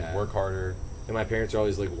 work harder. And my parents are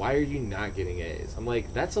always like, "Why are you not getting A's?" I'm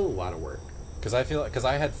like, "That's a lot of work." Because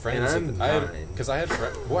I had friends. And I'm 9. Because I had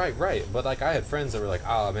right, but like I had friends that were like,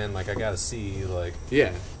 "Oh man, like I got a C, like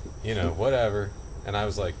whatever." And I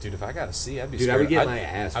was like, "Dude, if I got a C, I'd be scared." I would get my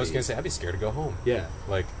ass beat. I was gonna say I'd be scared to go home. Yeah,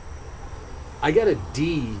 like I got a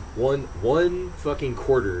D one fucking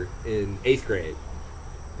quarter in 8th grade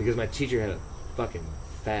because my teacher had a fucking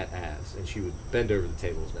fat ass and she would bend over the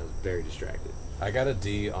tables and I was very distracted. I got a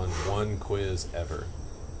D on one quiz ever,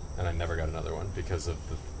 and I never got another one because of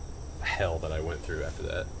the hell that I went through after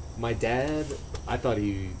that. My dad, I thought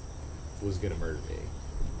he was gonna murder me.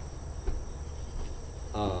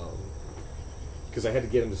 Because I had to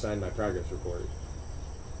get him to sign my progress report.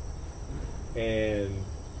 And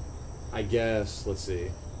I guess, let's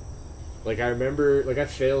see. Like, I remember, like, I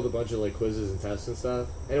failed a bunch of, like, quizzes and tests and stuff.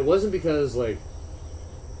 And it wasn't because, like,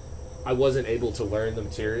 I wasn't able to learn the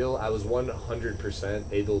material. I was 100%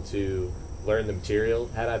 able to learn the material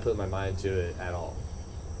had I put my mind to it at all.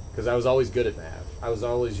 Because I was always good at math. I was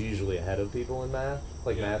always usually ahead of people in math.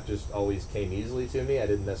 Like, math just always came easily to me. I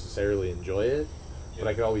didn't necessarily enjoy it, but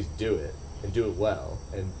I could always do it, and do it well,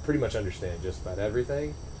 and pretty much understand just about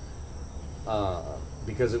everything.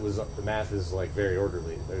 Because the math is, like, very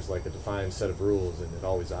orderly. There's, like, a defined set of rules, and it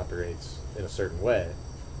always operates in a certain way.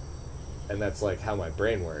 And that's, like, how my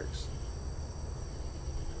brain works.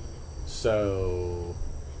 So,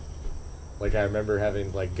 like, I remember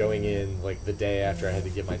having, like, going in, like, the day after I had to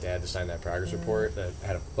get my dad to sign that progress report that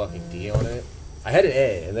had a fucking D on it. I had an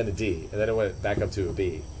A, and then a D, and then it went back up to a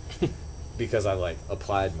B. Because I, like,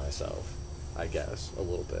 applied myself, I guess, a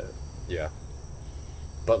little bit. Yeah.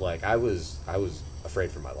 But, like, I was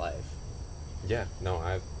afraid for my life. Yeah, no,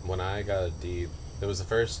 when I got a D, it was the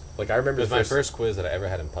first, like, I remember it was my first quiz that I ever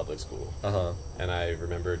had in public school. Uh-huh. And I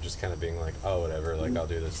remember just kind of being like, oh, whatever, like, I'll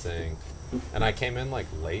do this thing. And I came in, like,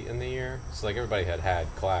 late in the year, so, like, everybody had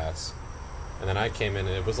class. And then I came in,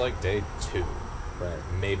 and it was, like, day 2. Right.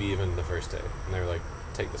 Maybe even the first day. And they were like,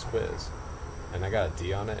 take this quiz. And I got a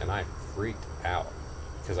D on it, and I freaked out.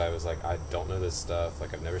 Because I was like, I don't know this stuff,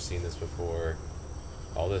 like, I've never seen this before,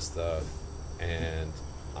 all this stuff, and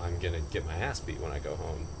I'm going to get my ass beat when I go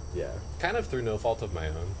home. Yeah. Kind of through no fault of my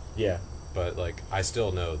own. Yeah. But, like, I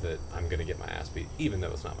still know that I'm going to get my ass beat, even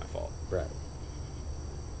though it's not my fault. Right.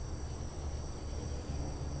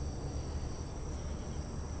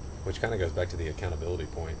 Which kind of goes back to the accountability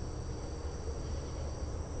point.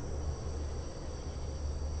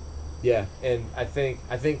 Yeah, and I think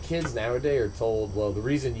kids nowadays are told, well, the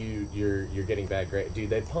reason you're getting bad grades, dude,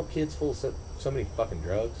 they pump kids full of so many fucking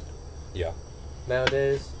drugs. Yeah.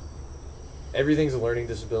 Nowadays, everything's a learning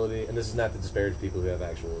disability, and this is not to disparage people who have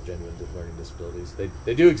actual genuine learning disabilities.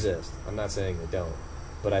 They do exist. I'm not saying they don't,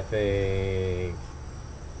 but I think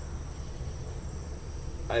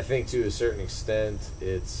to a certain extent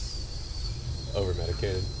it's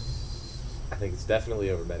over-medicated. I think it's definitely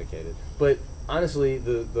over-medicated, but honestly,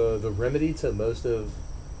 the remedy to most of,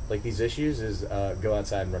 like, these issues is go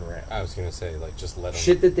outside and run around. I was gonna say, like, just let them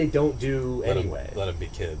shit that they don't do anyway. Let them be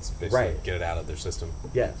kids, basically. Right. Get it out of their system.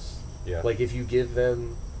 Yes. Yeah. Like, if you give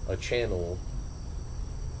them a channel,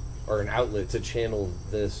 or an outlet to channel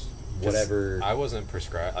this whatever. I wasn't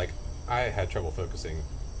prescribed. Like, I had trouble focusing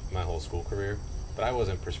my whole school career, but I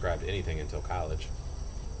wasn't prescribed anything until college.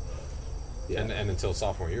 Yeah. And until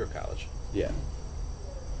sophomore year of college. Yeah.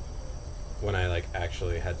 When I, like,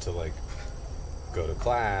 actually had to, like, go to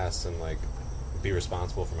class and, like, be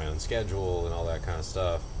responsible for my own schedule and all that kind of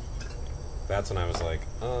stuff. That's when I was like,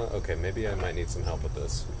 okay, maybe I might need some help with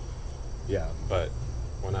this. Yeah. But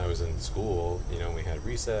when I was in school, you know, we had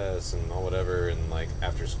recess and all whatever, and, like,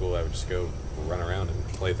 after school I would just go run around and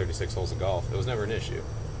play 36 holes of golf. It was never an issue.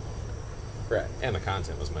 Right. And the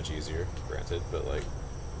content was much easier, granted, but, like...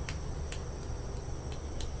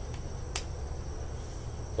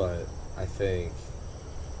 But I think...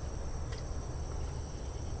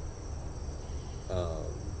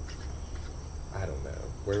 I don't know.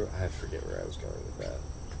 I forget where I was going with that.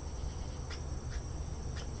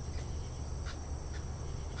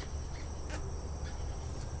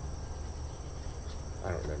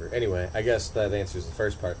 I don't remember. Anyway, I guess that answers the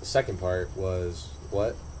first part. The second part was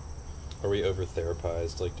what? Are we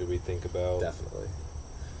over-therapized? Like, do we think about... Definitely.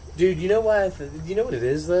 Dude, you know why? You know what it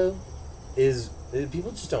is, though?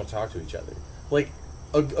 People just don't talk to each other. Like,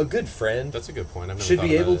 a good friend... That's a good point. I've never should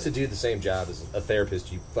be able to do the same job as a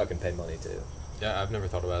therapist you fucking pay money to. Yeah, I've never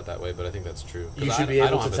thought about it that way, but I think that's true. You should be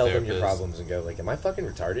able to tell them your problems and go, like, am I fucking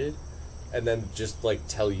retarded? And then just, like,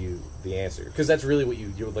 tell you the answer. Because that's really what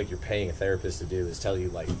you're paying a therapist to do, is tell you,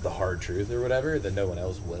 like, the hard truth or whatever that no one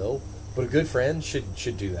else will. But a good friend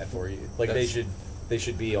should do that for you. Like, they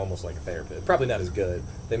should be almost like a therapist. Probably not as good.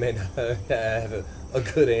 They may not have a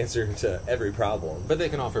good answer to every problem. But they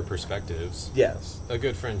can offer perspectives. Yes. A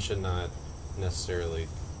good friend should not necessarily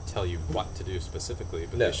tell you what to do specifically,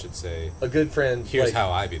 but they should say, a good friend, here's like,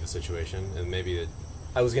 how I view the situation, and maybe it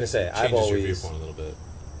I was going to say, changes your viewpoint a little bit.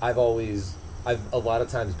 I've a lot of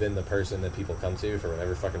times been the person that people come to for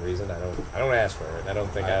whatever fucking reason. I don't ask for it. I don't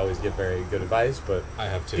think I always give very good advice, but I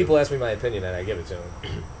have to. People ask me my opinion and I give it to them.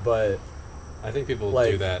 But I think people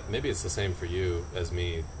do that. Maybe it's the same for you as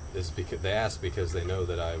me. Is because they ask because they know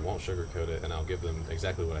that I won't sugarcoat it, and I'll give them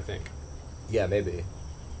exactly what I think. Yeah, maybe,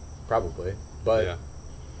 probably, but yeah.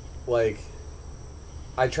 Like,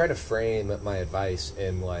 I try to frame my advice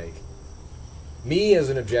in, like, me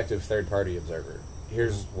as an objective third-party observer.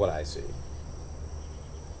 Here's what I see.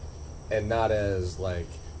 And not as, like,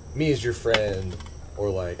 me as your friend,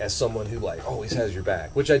 or, like, as someone who, like, always has your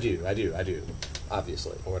back. Which I do,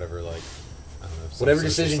 obviously. Or whatever, like, I don't know. Whatever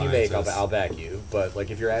decision you make, I'll back you. But,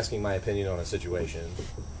 like, if you're asking my opinion on a situation,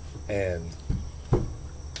 and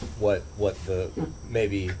what the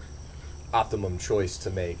maybe optimum choice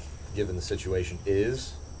to make given the situation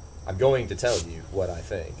is, I'm going to tell you what I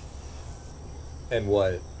think. And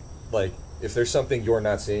what, like, if there's something you're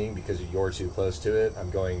not seeing because you're too close to it,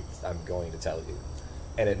 I'm going to tell you.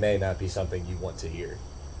 And it may not be something you want to hear.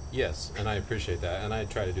 Yes, and I appreciate that, and I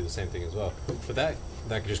try to do the same thing as well. But that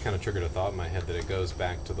just kind of triggered a thought in my head that it goes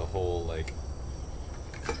back to the whole, like,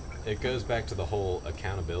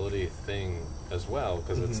 accountability thing as well,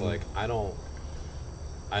 because it's like, I don't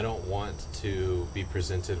want to be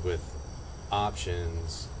presented with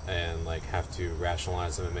options and, like, have to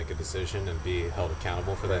rationalize them and make a decision and be held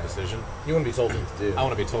accountable for that decision. You want to be told what to do. I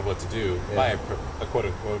want to be told what to do by a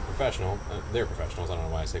quote-unquote professional. They're professionals, I don't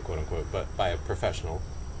know why I say quote-unquote, but by a professional.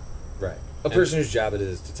 Right. A person whose job it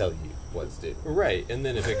is to tell you what to do. Right, and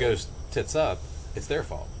then if it goes tits up, it's their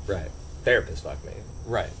fault. Right. Therapist fuck me.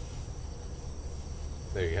 Right.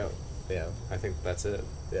 There you go. Yeah. I think that's it.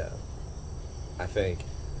 Yeah. I think...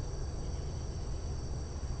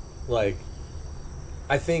 Like...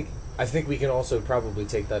 I think we can also probably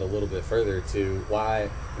take that a little bit further to why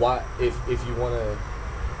if you want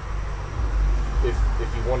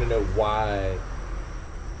to know why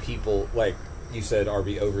people, like you said, are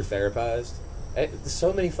we over therapized?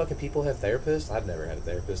 So many fucking people have therapists. I've never had a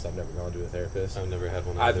therapist. I've never gone to a therapist. I've never had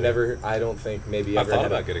one. I don't think maybe I've thought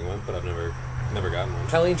about getting one, but I've never gotten one.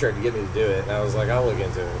 Colleen tried to get me to do it, and I was like, I'll look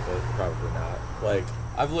into it, but probably not. Like,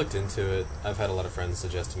 I've looked into it. I've had a lot of friends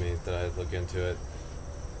suggest to me that I look into it.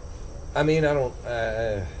 I mean, I don't.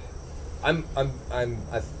 I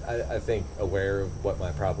think aware of what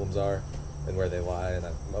my problems are and where they lie, and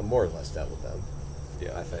I'm more or less dealt with them.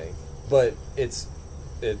 Yeah, I think. But it's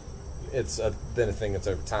been a thing that's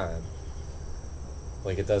over time.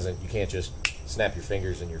 Like, it doesn't. You can't just snap your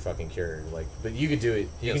fingers and you're fucking cured. Like, but you can do it.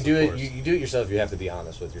 You can do it. You do it yourself. You have to be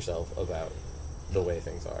honest with yourself about the way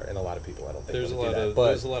things are. And a lot of people, I don't think, there's a lot of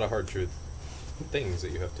there's a lot of hard truth things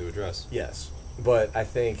that you have to address. Yes, but I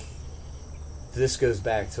think this goes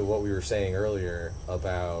back to what we were saying earlier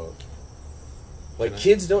about, like,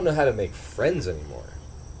 kids don't know how to make friends anymore.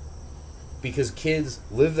 because kids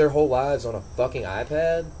live their whole lives on a fucking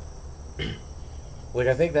iPad. Like,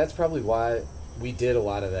 I think that's probably why we did a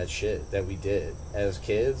lot of that shit that we did as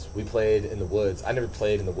kids. We played in the woods. I never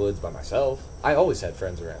played in the woods by myself. I always had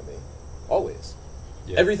friends around me. Always.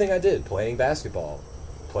 Yeah. Everything I did, playing basketball,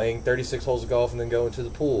 playing 36 holes of golf and then going to the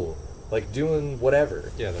pool, like doing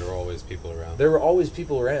whatever. Yeah, there were always people around. There were always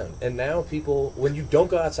people around. And now people, when you don't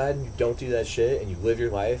go outside and you don't do that shit and you live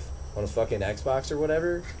your life on a fucking Xbox or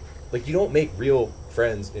whatever, like, you don't make real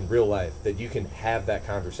friends in real life that you can have that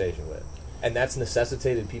conversation with. And that's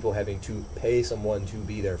necessitated people having to pay someone to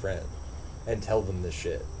be their friend and tell them this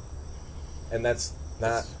shit. And that's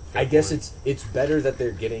not... I guess it's better that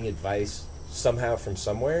they're getting advice somehow from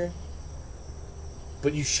somewhere,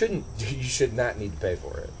 but you should not need to pay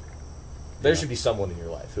for it. There should be someone in your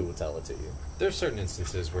life who will tell it to you. There's certain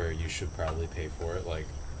instances where you should probably pay for it, like,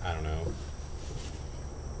 I don't know,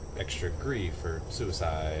 extra grief or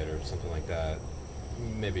suicide or something like that.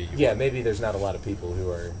 Maybe maybe there's not a lot of people who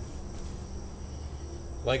are...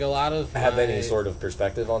 Like, a lot of... Have any sort of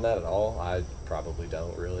perspective on that at all? I probably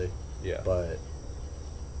don't, really. Yeah. But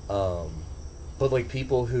like,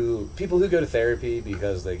 people who go to therapy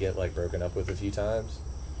because they get, like, broken up with a few times,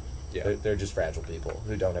 they're just fragile people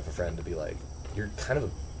who don't have a friend to be like, you're kind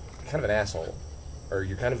of an asshole, or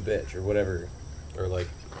you're kind of a bitch, or whatever. Or, like...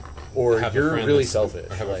 Or you're really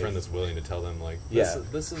selfish. Or have a friend that's willing to tell them, like,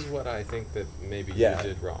 this is what I think that maybe you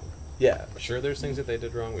did wrong. Yeah. Sure, there's things that they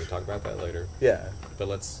did wrong. We can talk about that later. Yeah. But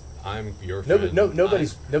I'm your friend.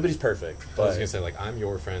 Nobody's perfect. But I was going to say, like, I'm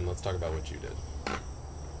your friend. Let's talk about what you did.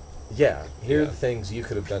 Yeah. Here are the things you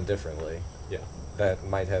could have done differently. Yeah. That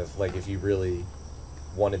might have, like, if you really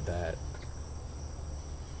wanted that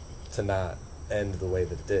to not end the way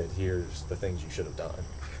that it did, here's the things you should have done.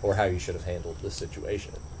 Or how you should have handled this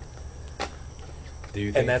situation. Do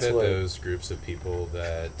you think that those groups of people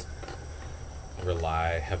that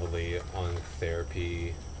rely heavily on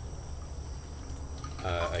therapy,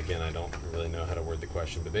 again, I don't really know how to word the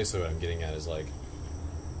question, but basically what I'm getting at is, like,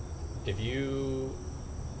 if you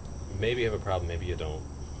maybe have a problem, maybe you don't,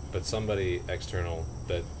 but somebody external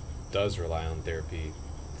that does rely on therapy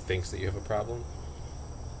thinks that you have a problem,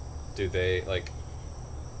 do they, like,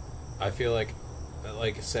 I feel like,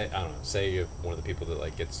 say, I don't know, say you're one of the people that,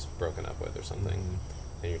 like, gets broken up with or something,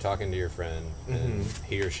 and you're talking to your friend, and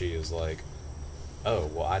he or she is like, oh,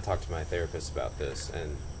 well, I talked to my therapist about this,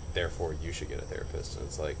 and therefore you should get a therapist. And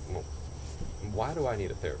it's like, well, why do I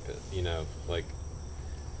need a therapist? You know, like...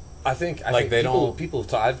 I think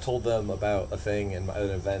I've told them about a thing in an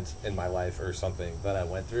event in my life or something that I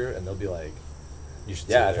went through, and they'll be like, you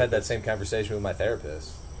should I've had that same conversation with my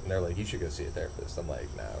therapist. And they're like, you should go see a therapist. I'm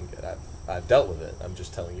like, nah, I'm good. I've dealt with it. I'm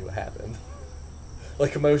just telling you what happened.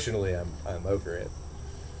 Like, emotionally, I'm over it.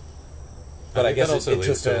 But I guess also it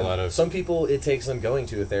took a lot of... Some people, it takes them going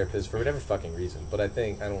to a therapist for whatever fucking reason. But I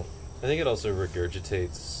think it also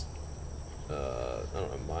regurgitates, I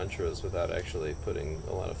don't know, mantras without actually putting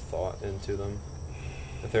a lot of thought into them.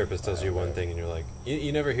 The therapist tells you one thing and you're like...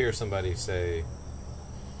 You never hear somebody say,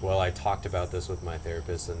 well, I talked about this with my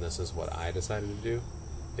therapist and this is what I decided to do.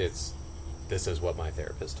 It's, this is what my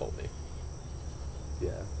therapist told me.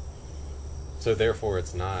 Yeah. So therefore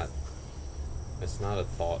it's not a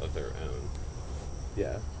thought of their own.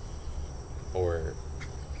 Yeah. Or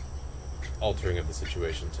altering of the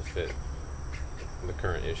situation to fit the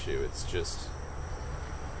current issue. It's just,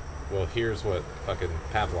 well, here's what fucking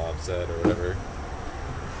Pavlov said or whatever.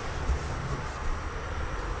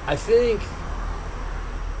 I think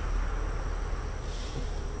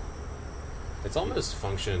it's almost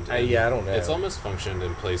functioned. I don't know. It's almost functioned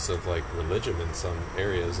in place of, like, religion in some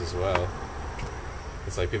areas as well.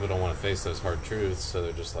 It's like people don't want to face those hard truths, so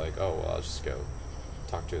they're just like, oh, well, I'll just go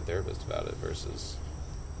talk to a therapist about it versus,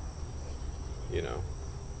 you know.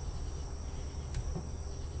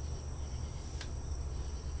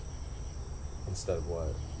 Instead of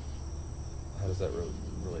what? How does that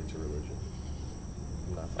relate to religion?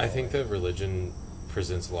 I think that religion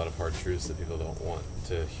presents a lot of hard truths that people don't want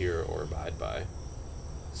to hear or abide by.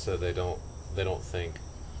 So they don't think,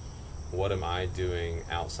 what am I doing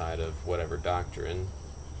outside of whatever doctrine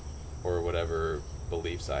or whatever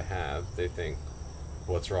beliefs I have? They think,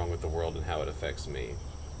 what's wrong with the world and how it affects me.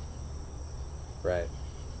 Right.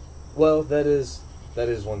 Well, that is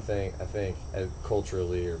one thing, I think,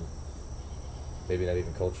 culturally, or maybe not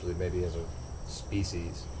even culturally, maybe as a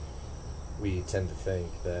species, we tend to think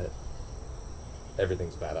that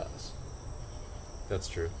everything's about us. That's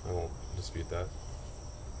true. I won't dispute that.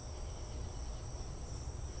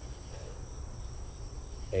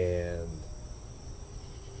 And,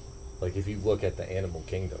 like, if you look at the animal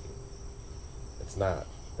kingdom, it's not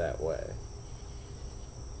that way.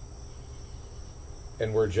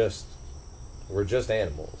 and we're just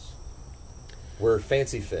animals. We're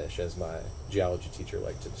fancy fish, as my geology teacher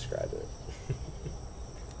liked to describe it.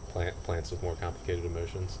 Plants with more complicated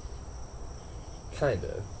emotions.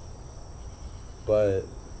 Kinda. But,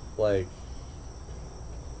 like,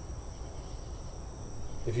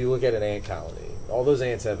 if you look at an ant colony, all those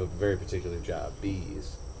ants have a very particular job.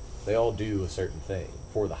 Bees, they all do a certain thing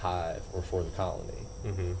for the hive or for the colony.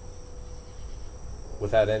 Mm-hmm.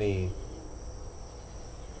 Without any,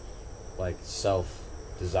 like,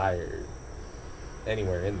 self-desire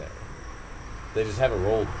anywhere in there. They just have a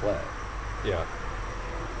role to play. Yeah.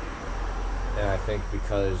 And I think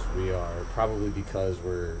because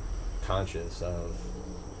we're conscious of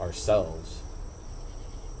ourselves,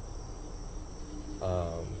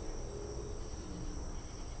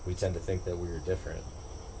 we tend to think that we're different,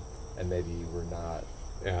 and maybe we're not.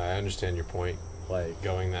 Yeah, I understand your point. Like,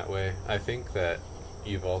 going that way, I think that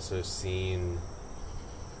you've also seen,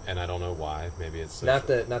 and I don't know why. Maybe it's not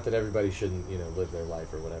that everybody shouldn't, live their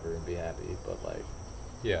life or whatever and be happy, but like.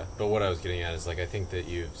 Yeah, but what I was getting at is, like, I think that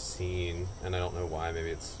you've seen, and I don't know why.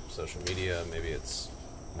 Maybe it's social media. Maybe it's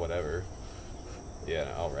whatever.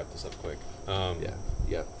 Yeah, I'll wrap this up quick.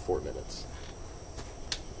 Yeah, 4 minutes.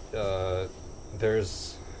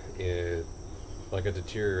 There's like a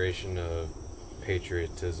deterioration of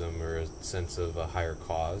patriotism or a sense of a higher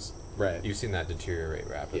cause. Right. You've seen that deteriorate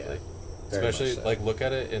rapidly. Yeah, especially so. Like, look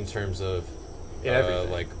at it in terms of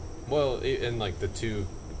everything. and like the two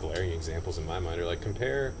glaring examples in my mind are, like,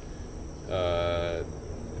 compare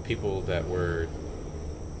people that were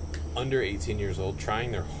under 18 years old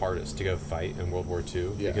trying their hardest to go fight in World War II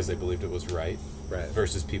because they believed it was right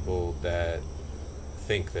versus people that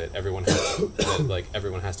think that everyone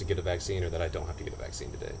has to get a vaccine, or that I don't have to get a vaccine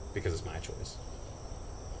today because it's my choice.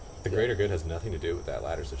 The greater good has nothing to do with that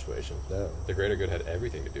latter situation. No. The greater good had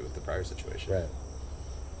everything to do with the prior situation. Right.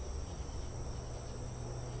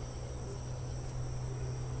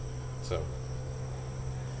 So,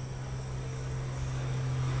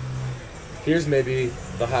 here's maybe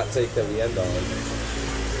the hot take that we end on.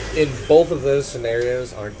 In both of those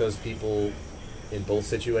scenarios, aren't those people in both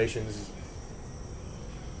situations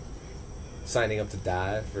signing up to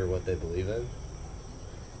die for what they believe in?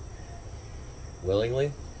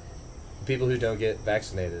 Willingly? People who don't get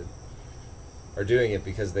vaccinated are doing it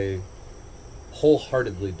because they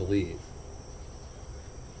wholeheartedly believe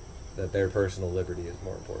that their personal liberty is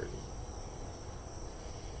more important.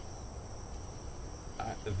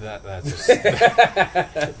 That's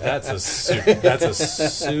a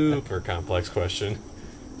super complex question.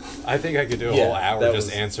 I think I could do a whole hour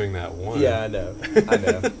just answering that one. Yeah, I know.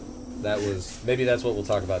 Maybe that's what we'll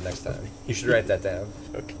talk about next time. You should write that down.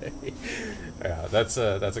 Okay. Yeah, that's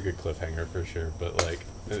a good cliffhanger for sure. But, like,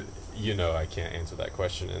 I can't answer that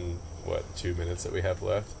question in 2 minutes that we have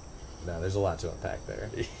left. No, there's a lot to unpack there.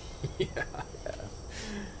 Yeah.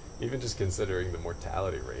 Even just considering the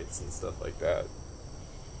mortality rates and stuff like that.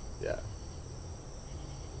 Yeah.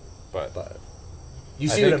 But you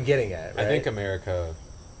see what I'm getting at, right? I think America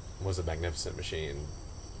was a magnificent machine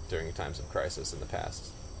during times of crisis in the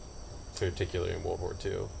past, particularly in World War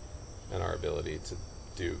II, and our ability to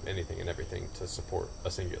do anything and everything to support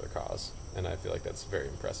a singular cause. And I feel like that's very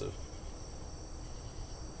impressive.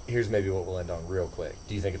 Here's maybe what we'll end on real quick.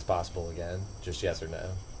 Do you think it's possible again? Just yes or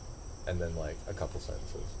no? And then, like, a couple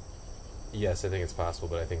sentences. Yes, I think it's possible,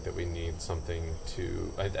 but I think that we need something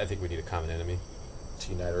to... I think we need a common enemy.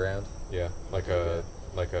 To unite around? Yeah, like a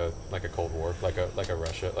Cold War, like a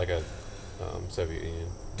Russia, like a Soviet Union.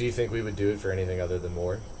 Do you think we would do it for anything other than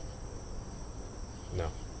war? No.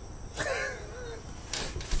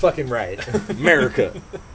 Fucking right. America.